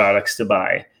decide which products to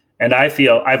buy. And I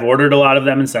feel I've ordered a lot of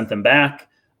them and sent them back.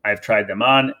 I've tried them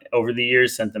on over the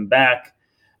years, sent them back.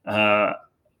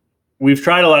 We've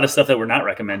tried a lot of stuff that we're not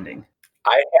recommending.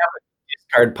 I have a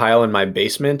discard pile in my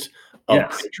basement of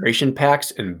hydration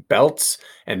packs and belts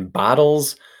and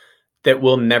bottles that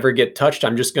will never get touched.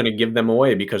 I'm just going to give them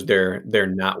away because they're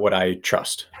not what I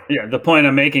trust. Yeah, the point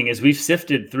I'm making is we've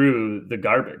sifted through the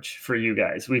garbage for you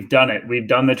guys. We've done it. We've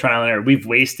done the trial and error. We've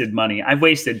wasted money. I've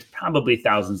wasted probably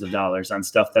thousands of dollars on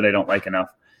stuff that I don't like enough.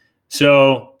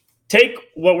 So take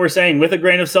what we're saying with a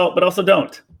grain of salt, but also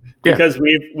don't, because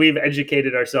we've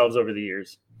educated ourselves over the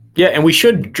years. Yeah, and we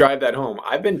should drive that home.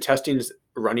 I've been testing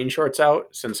running shorts out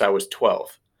since I was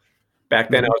 12. Back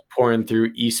then, I was pouring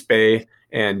through Eastbay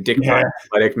and Dick Van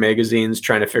Athletic magazines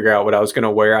trying to figure out what I was going to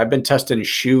wear. I've been testing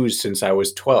shoes since I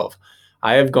was 12.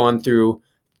 I have gone through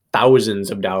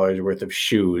thousands of dollars worth of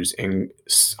shoes and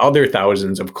other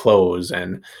thousands of clothes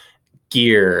and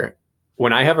gear.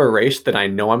 When I have a race that I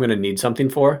know I'm going to need something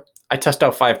for, I test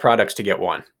out 5 products to get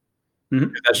one.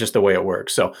 That's just the way it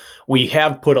works. So we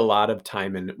have put a lot of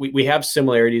time in. We have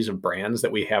similarities of brands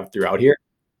that we have throughout here,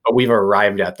 but we've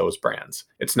arrived at those brands.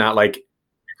 It's not like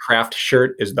Kraft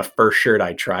shirt is the first shirt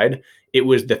I tried. It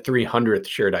was the 300th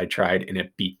shirt I tried, and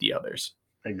it beat the others.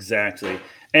 Exactly.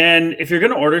 And if you're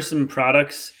going to order some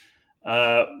products,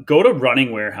 go to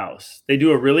Running Warehouse. They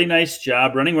do a really nice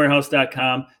job.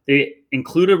 RunningWarehouse.com. They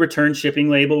include a return shipping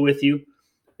label with you.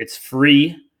 It's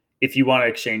free if you want to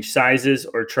exchange sizes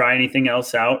or try anything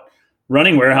else out.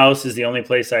 Running Warehouse is the only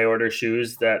place I order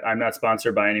shoes that I'm not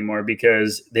sponsored by anymore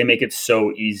because they make it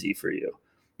so easy for you.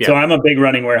 Yeah. So I'm a big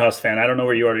Running Warehouse fan. I don't know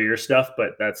where you order your stuff,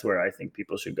 but that's where I think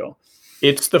people should go.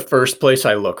 It's the first place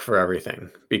I look for everything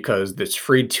because it's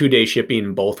free 2-day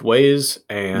shipping both ways,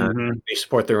 and they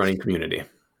support the running community.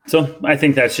 So I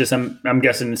think that's just, I'm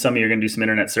guessing some of you are going to do some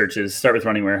internet searches. Start with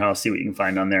Running Warehouse, see what you can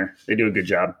find on there. They do a good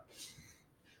job.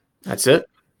 That's it.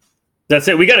 That's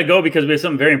it. We got to go because we have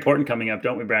something very important coming up,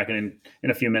 don't we, Bracken,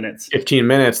 in a few minutes? 15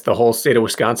 minutes, the whole state of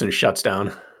Wisconsin shuts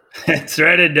down. That's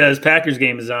right, it does. Packers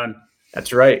game is on.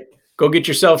 That's right. Go get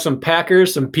yourself some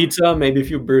Packers, some pizza, maybe a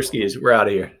few brewskis. We're out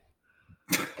of here.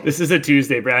 This is a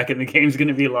Tuesday, Bracken. The game's going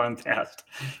to be long past.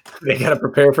 They got to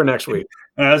prepare for next week.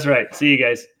 That's right. See you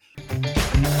guys.